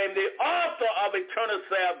became the author of eternal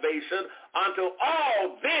salvation unto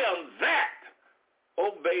all them that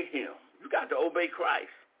obey him. You got to obey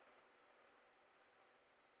Christ.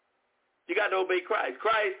 You got to obey Christ.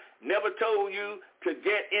 Christ never told you to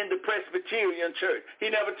get in the Presbyterian church. He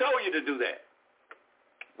never told you to do that.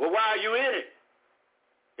 Well, why are you in it?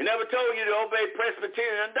 He never told you to obey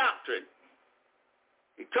Presbyterian doctrine.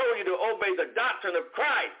 He told you to obey the doctrine of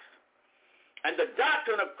Christ. And the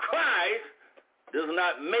doctrine of Christ does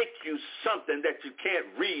not make you something that you can't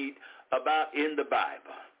read about in the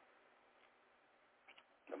Bible.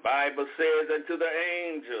 The Bible says unto the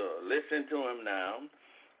angel, listen to him now,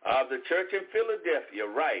 of the church in Philadelphia,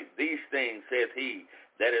 write, these things saith he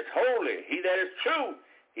that is holy, he that is true,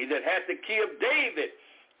 he that hath the key of David,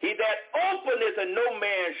 he that openeth and no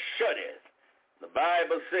man shutteth. The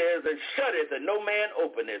Bible says, and shutteth and no man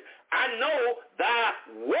openeth. I know thy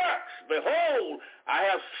works. Behold, I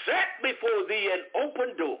have set before thee an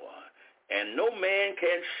open door, and no man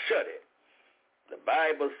can shut it. The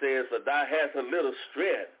Bible says, for thou hast a little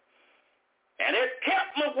strength, and hast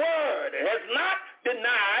kept my word, and has not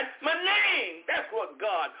denied my name. That's what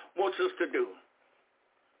God wants us to do.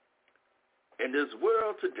 In this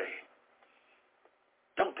world today,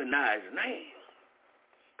 don't deny his name.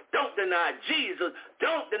 Don't deny Jesus.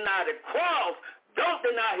 Don't deny the cross. Don't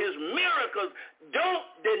deny his miracles. Don't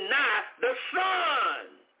deny the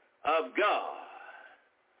Son of God.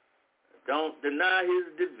 Don't deny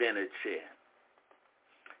his divinity,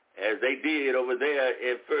 as they did over there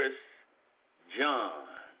in 1 John.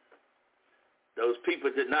 Those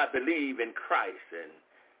people did not believe in Christ and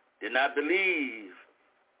did not believe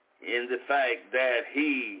in the fact that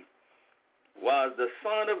he was the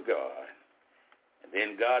Son of God. And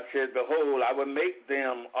then God said, behold, I will make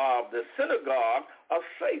them of the synagogue of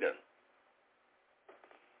Satan.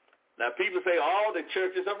 Now people say all the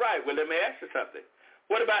churches are right. Well, let me ask you something.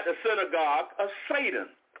 What about the synagogue of Satan?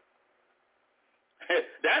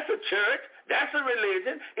 That's a church. That's a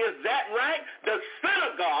religion. Is that right? The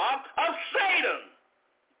synagogue of Satan.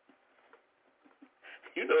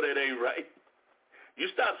 You know that ain't right. You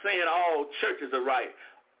stop saying all churches are right.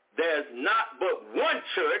 There's not but one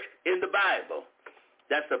church in the Bible.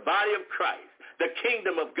 That's the body of Christ, the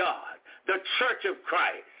kingdom of God, the church of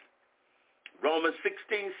Christ. Romans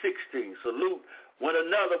 16:16, salute one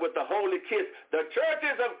another with the holy kiss. The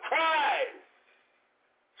churches of Christ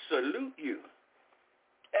salute you.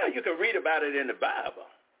 Yeah, you can read about it in the Bible.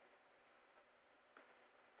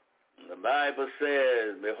 The Bible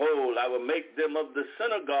says, behold, I will make them of the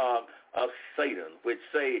synagogue of Satan, which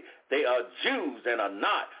say they are Jews and are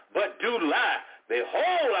not, but do lie.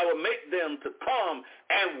 Behold, I will make them to come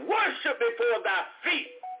and worship before thy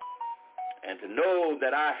feet, and to know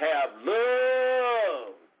that I have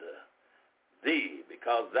loved thee,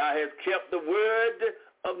 because thou hast kept the word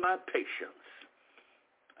of my patience.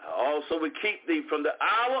 I also will keep thee from the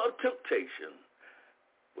hour of temptation,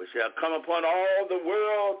 which shall come upon all the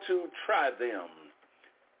world to try them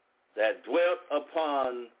that dwelt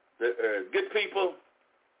upon the earth. Good people,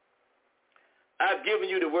 I've given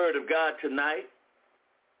you the word of God tonight.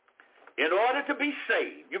 In order to be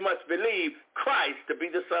saved, you must believe Christ to be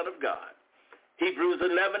the Son of God. Hebrews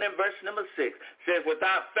 11 and verse number 6 says,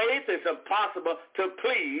 without faith it's impossible to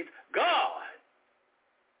please God.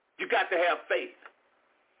 You got to have faith.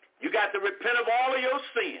 You got to repent of all of your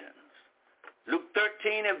sins. Luke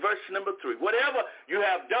 13 and verse number 3. Whatever you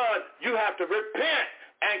have done, you have to repent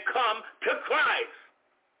and come to Christ.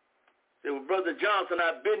 Say, well, Brother Johnson,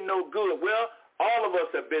 I've been no good. Well, all of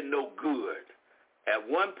us have been no good at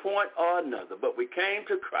one point or another, but we came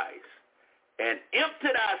to Christ and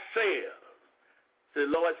emptied ourselves. Said,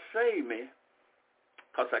 Lord, save me,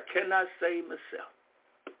 because I cannot save myself.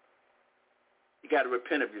 You got to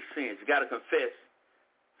repent of your sins. You got to confess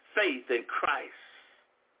faith in Christ.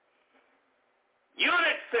 You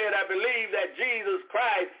that said, I believe that Jesus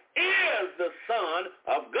Christ is the Son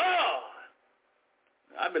of God.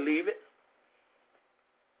 I believe it.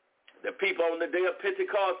 The people on the day of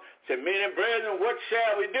Pentecost said, men and brethren, what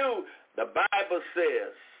shall we do? The Bible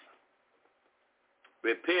says,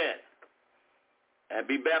 repent and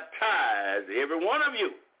be baptized, every one of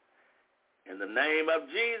you, in the name of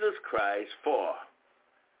Jesus Christ for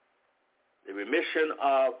the remission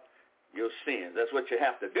of your sins. That's what you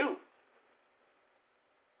have to do.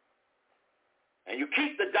 And you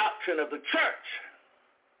keep the doctrine of the church.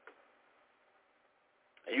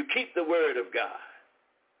 And you keep the word of God.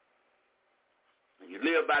 And you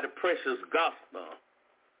live by the precious gospel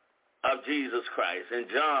of Jesus Christ. In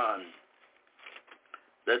John,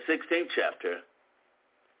 the 16th chapter,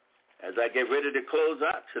 as I get ready to close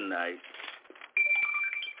out tonight,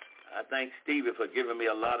 I thank Stevie for giving me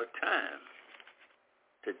a lot of time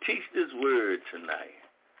to teach this word tonight.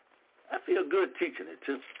 I feel good teaching it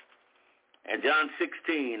too. And John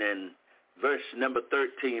 16 and verse number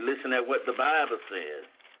 13, listen at what the Bible says.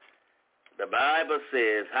 The Bible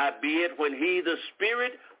says, howbeit when he, the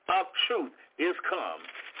Spirit of truth, is come,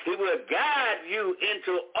 he will guide you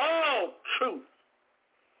into all truth.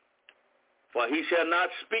 For he shall not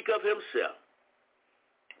speak of himself,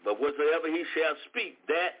 but whatsoever he shall speak,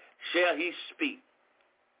 that shall he speak.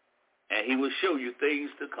 And he will show you things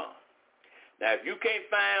to come. Now, if you can't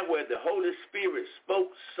find where the Holy Spirit spoke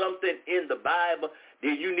something in the Bible,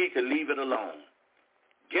 then you need to leave it alone.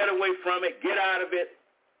 Get away from it. Get out of it.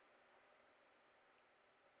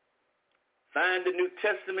 Find the New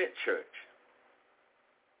Testament church.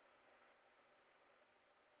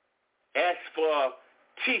 Ask for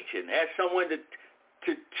teaching. Ask someone to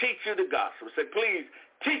teach you the gospel. Say, please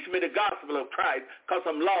teach me the gospel of Christ because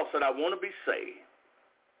I'm lost and I want to be saved.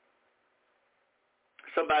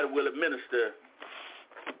 Somebody will administer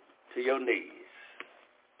to your needs.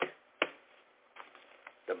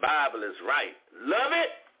 The Bible is right. Love it.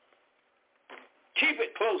 Keep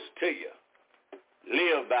it close to you.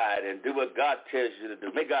 Live by it and do what God tells you to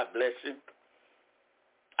do. May God bless you.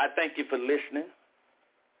 I thank you for listening.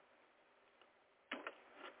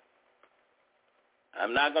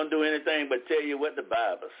 I'm not going to do anything but tell you what the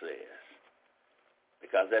Bible says,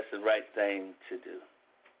 because that's the right thing to do.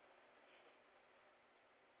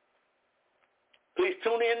 Please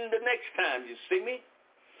tune in the next time you see me.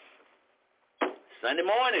 Sunday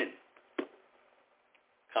morning.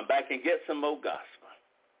 Come back and get some more gospel.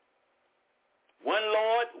 One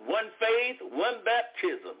Lord, one faith, one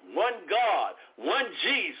baptism, one God, one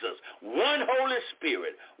Jesus, one Holy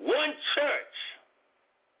Spirit, one church.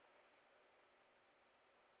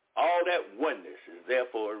 All that oneness is there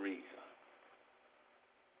for a reason.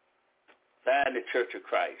 Find the Church of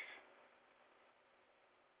Christ.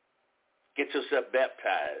 Get yourself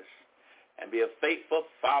baptized and be a faithful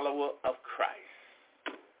follower of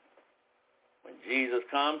Christ. When Jesus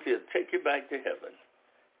comes, he'll take you back to heaven.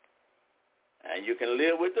 And you can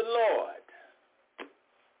live with the Lord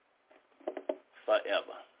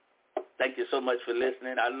forever. Thank you so much for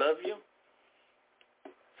listening. I love you.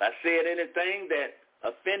 If I said anything that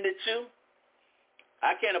offended you,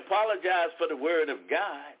 I can't apologize for the word of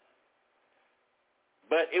God.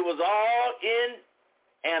 But it was all in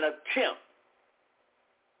an attempt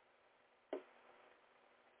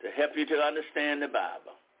to help you to understand the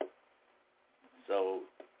Bible. So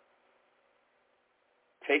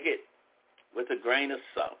take it with a grain of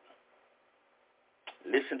salt.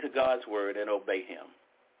 Listen to God's word and obey him.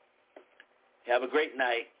 Have a great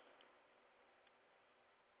night.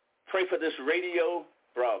 Pray for this radio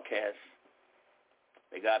broadcast.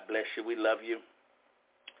 May God bless you. We love you.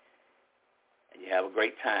 And you have a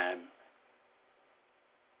great time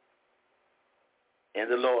in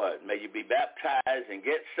the Lord. May you be baptized and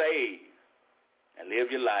get saved and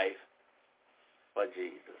live your life for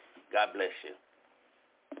Jesus. God bless you.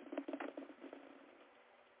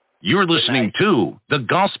 You're listening to the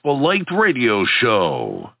Gospel Light Radio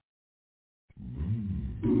Show.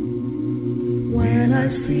 When I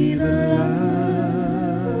see the light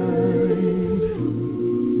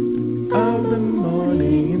of the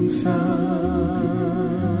morning sun,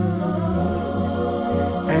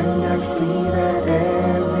 and I see that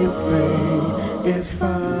everything is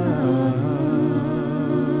fine,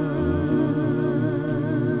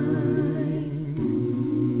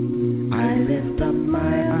 I lift up my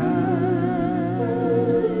eyes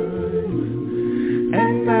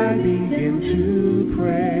and I begin to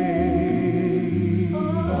pray,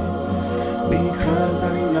 because I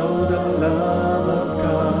know the love of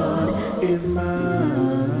God is mine.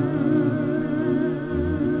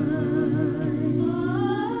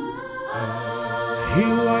 He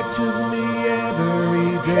watches me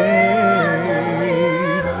every day,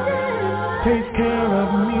 takes care of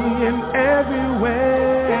me in every way.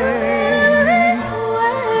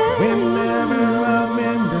 Whenever I'm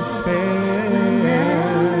in despair,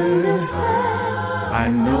 I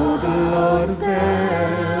know the Lord is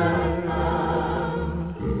there.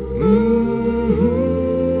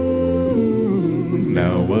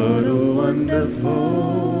 Now what a wonderful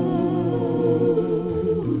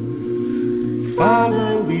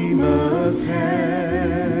Father we must have,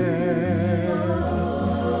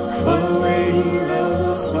 for the way He loves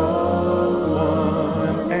us all,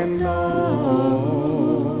 one and all.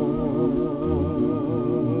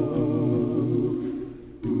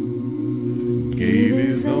 Gave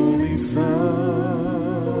His only Son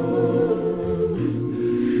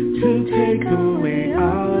to take away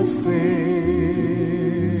our sins.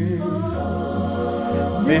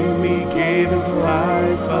 Then He gave His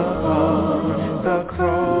life upon the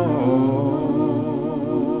cross.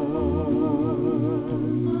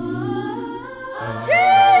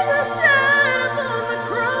 Jesus died upon the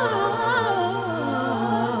cross,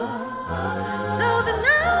 so that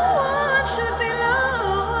no one should be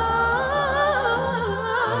lost.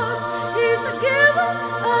 He's the giver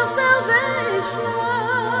of salvation.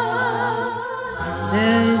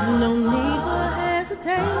 There is no need for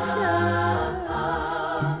hesitation.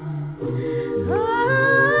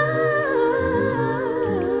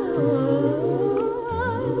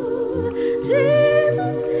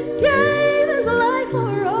 Jesus gave His life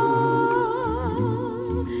for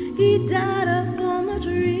all. He died upon the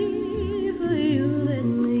tree for you and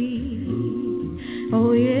me.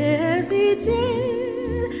 Oh yes, He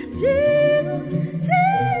did. Jesus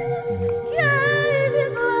gave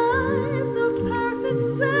His life, the perfect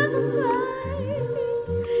sacrifice.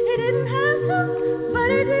 He didn't have to, but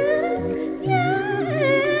He did it.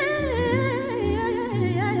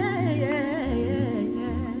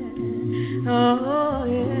 Oh,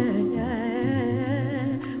 yeah.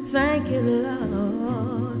 Thank you,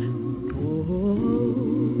 Lord. Oh,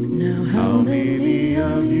 now How many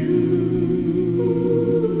of you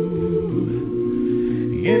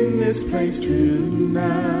in this place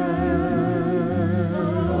tonight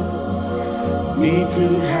need to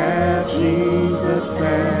have Jesus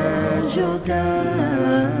as your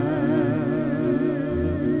guide?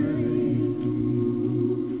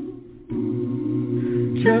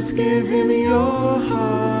 Just give Him your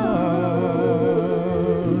heart,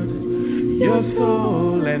 your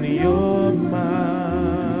soul and your mind,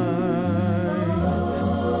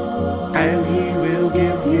 and He will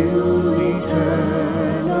give you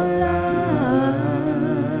eternal life.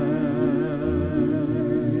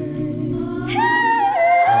 He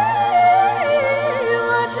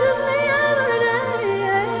watches me every day,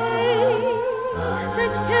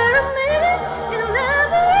 takes care of me in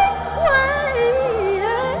every way.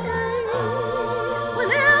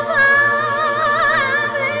 Whenever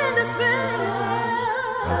I'm in despair,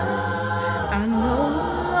 I know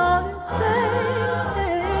the Lord is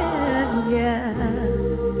there. Yeah.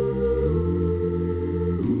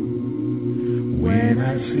 When I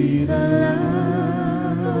see the light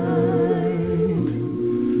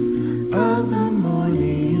of the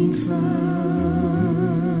morning sun,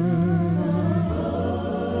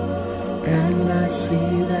 and I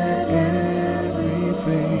see that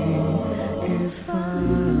everything is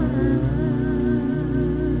fine,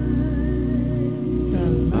 the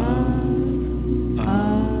love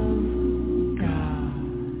of God.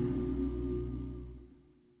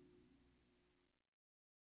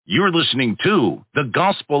 You're listening to the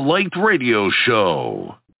Gospel Light Radio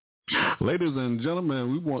Show. Ladies and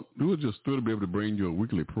gentlemen, we were just thrilled to be able to bring you a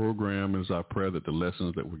weekly program. It's our prayer that the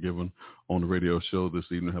lessons that were given on the radio show this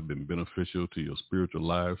evening have been beneficial to your spiritual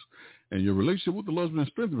lives and your relationship with the Lord has been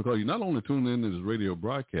strengthened, because you're not only tuning in to this radio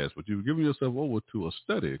broadcast, but you've given yourself over to a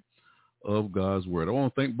study of God's Word. I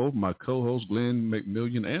want to thank both my co-hosts, Glenn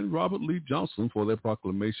McMillian and Robert Lee Johnson, for their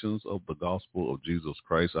proclamations of the gospel of Jesus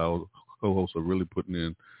Christ. Our co-hosts are really putting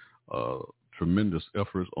in tremendous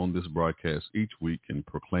efforts on this broadcast each week in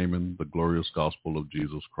proclaiming the glorious gospel of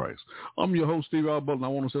Jesus Christ. I'm your host, Stevie R. Butler, and I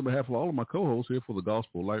want to say on behalf of all of my co-hosts here for the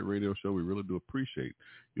Gospel Light Radio Show, we really do appreciate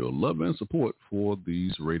your love and support for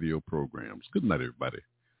these radio programs. Good night, everybody.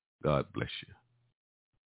 God bless you.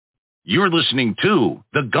 You're listening to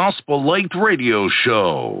the Gospel Light Radio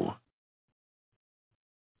Show.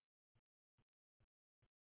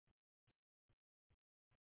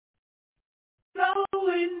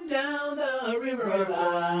 Flowing down the river of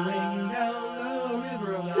life. Flowing down the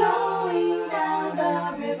river of life. Flowing down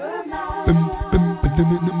the river of life.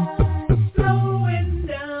 Flowing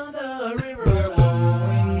down the river of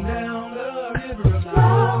life.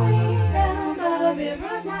 Flowing down the river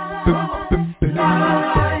of life.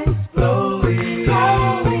 Life. Flowing,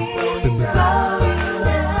 flowing, flowing down.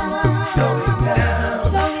 Flowing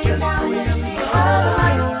down, just flowing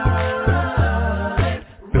life.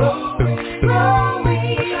 Flowing,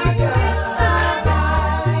 flowing down.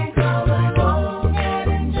 Come along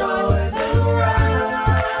and enjoy the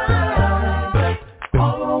ride.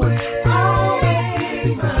 Always, always keep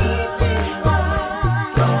in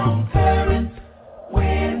mind. Strong parents,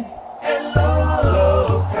 wind and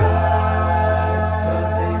low tide.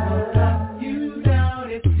 They will knock you down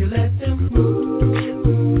if you let them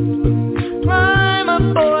move. Climb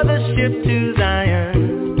aboard the ship to Zion.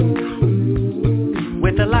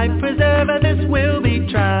 With a life preserver, this will be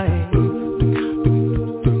trying.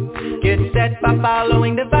 Get set by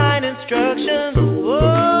following divine instructions.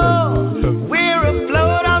 Whoa, we're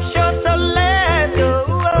afloat offshore, so let's go.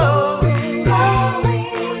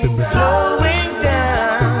 Flowing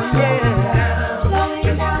down, yeah.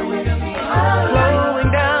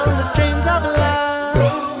 Flowing down the streams of life.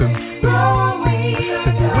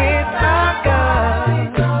 With our God.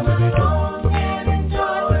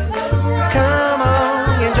 Come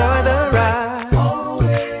on, enjoy the ride.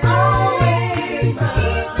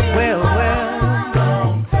 Well,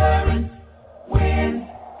 well. Parents, wind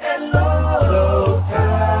and low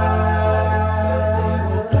tide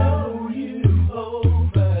will blow you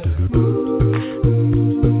over.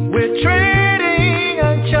 We're treading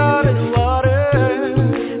uncharted waters,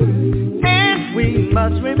 and we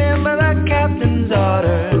must remember the captain's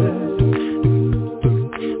orders.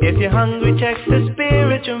 If you're hungry, check the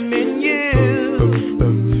spiritual menu.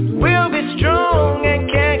 We'll be strong and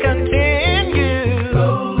can continue.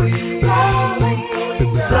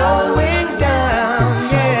 Flowing down,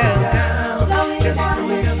 yeah. Just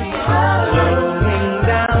flowing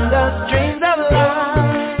down the streams of life.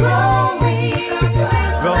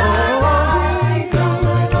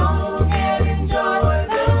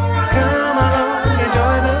 Come along,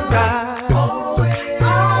 enjoy the ride.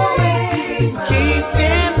 Keep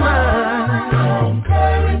in mind,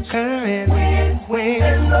 current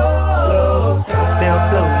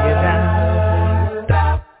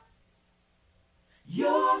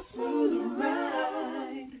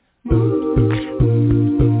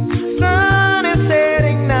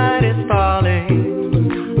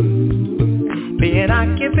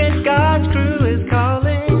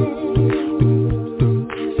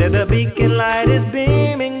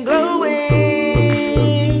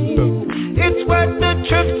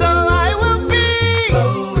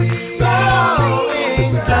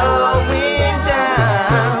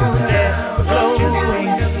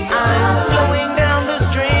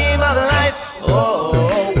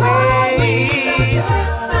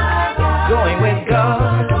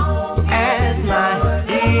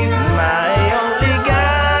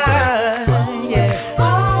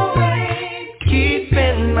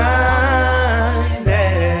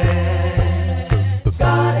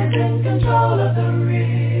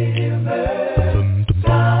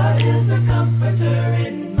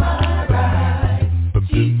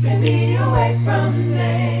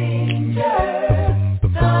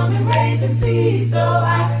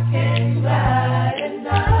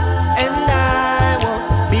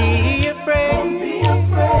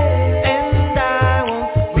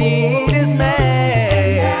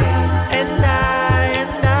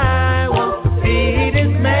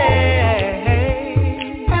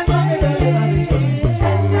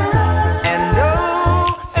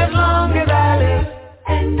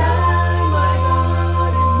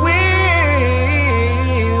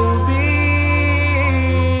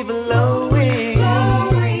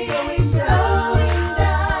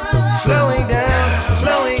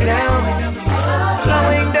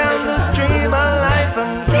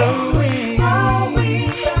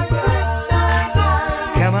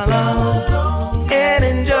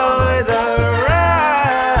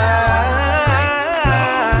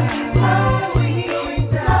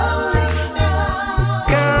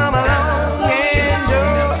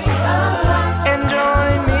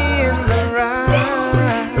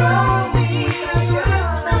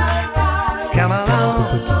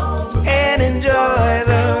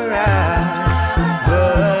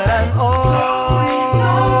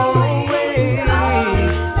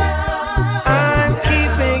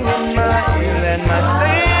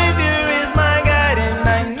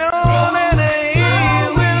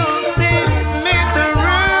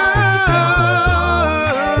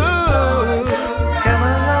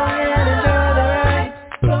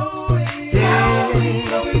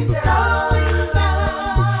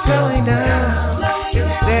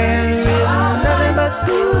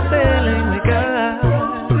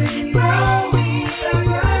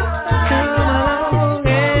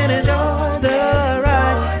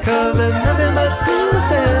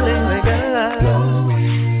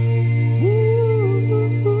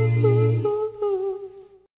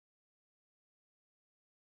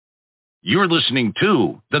You're listening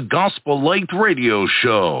to the Gospel Light Radio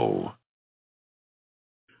Show.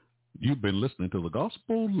 You've been listening to the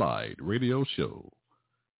Gospel Light Radio Show,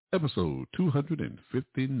 episode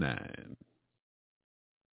 259.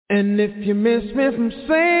 And if you miss me from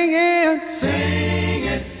singing,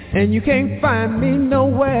 and you can't find me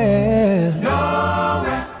nowhere,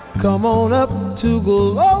 come on up to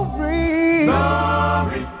glory.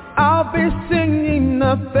 I'll be singing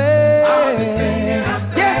the fair.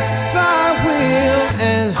 Yes, I will,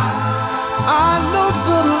 and I know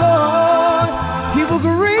the Lord, He will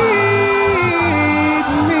greet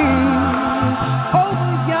me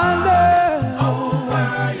over yonder,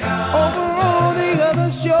 over on the other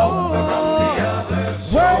shore,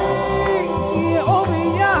 way over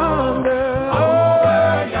yonder, over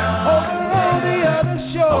on the other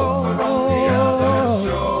shore.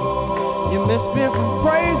 You miss me from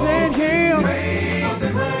praising Him.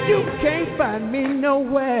 You can't find me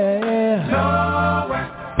nowhere.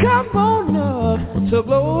 Come on up to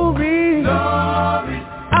glory.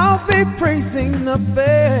 I'll be praising the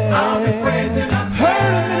fair.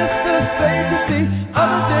 Heard a minister say to the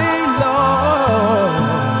other day, Lord,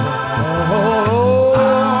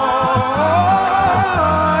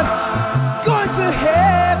 going to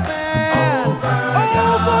heaven,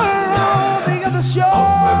 over on the other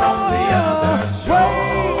shore, way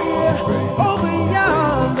over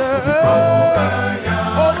yonder,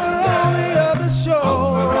 over on the other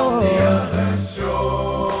shore.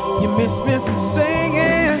 You miss me from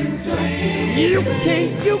singing.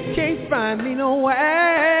 You can't find me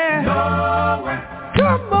nowhere.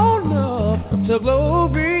 Come on up to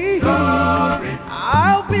glory.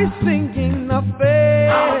 I'll be singing the fair.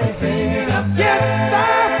 Yes, I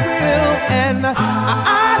will, and I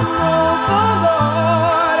know the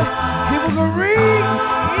Lord, He will greet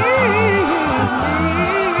me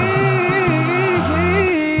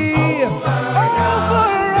over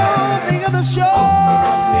on the other shore,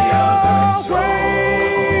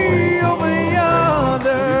 way over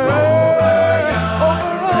yonder,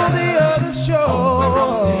 over on the other shore.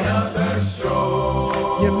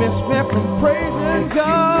 You miss me from praising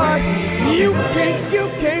God. You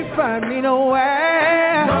can't find me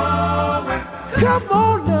nowhere. Come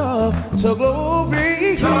on up to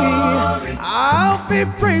glory. I'll be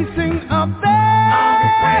praising up there.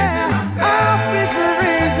 I'll be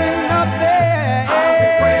praising up there.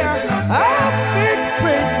 I'll be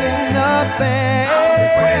praising up there.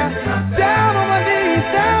 Down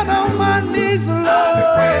on my knees, Lord.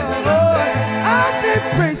 I'll be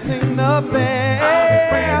praising up there.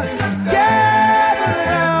 Gather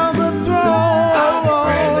around the throne.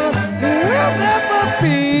 We'll never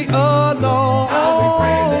be alone.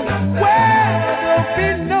 Where there'll be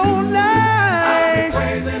no night,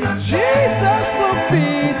 Jesus will be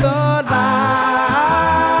the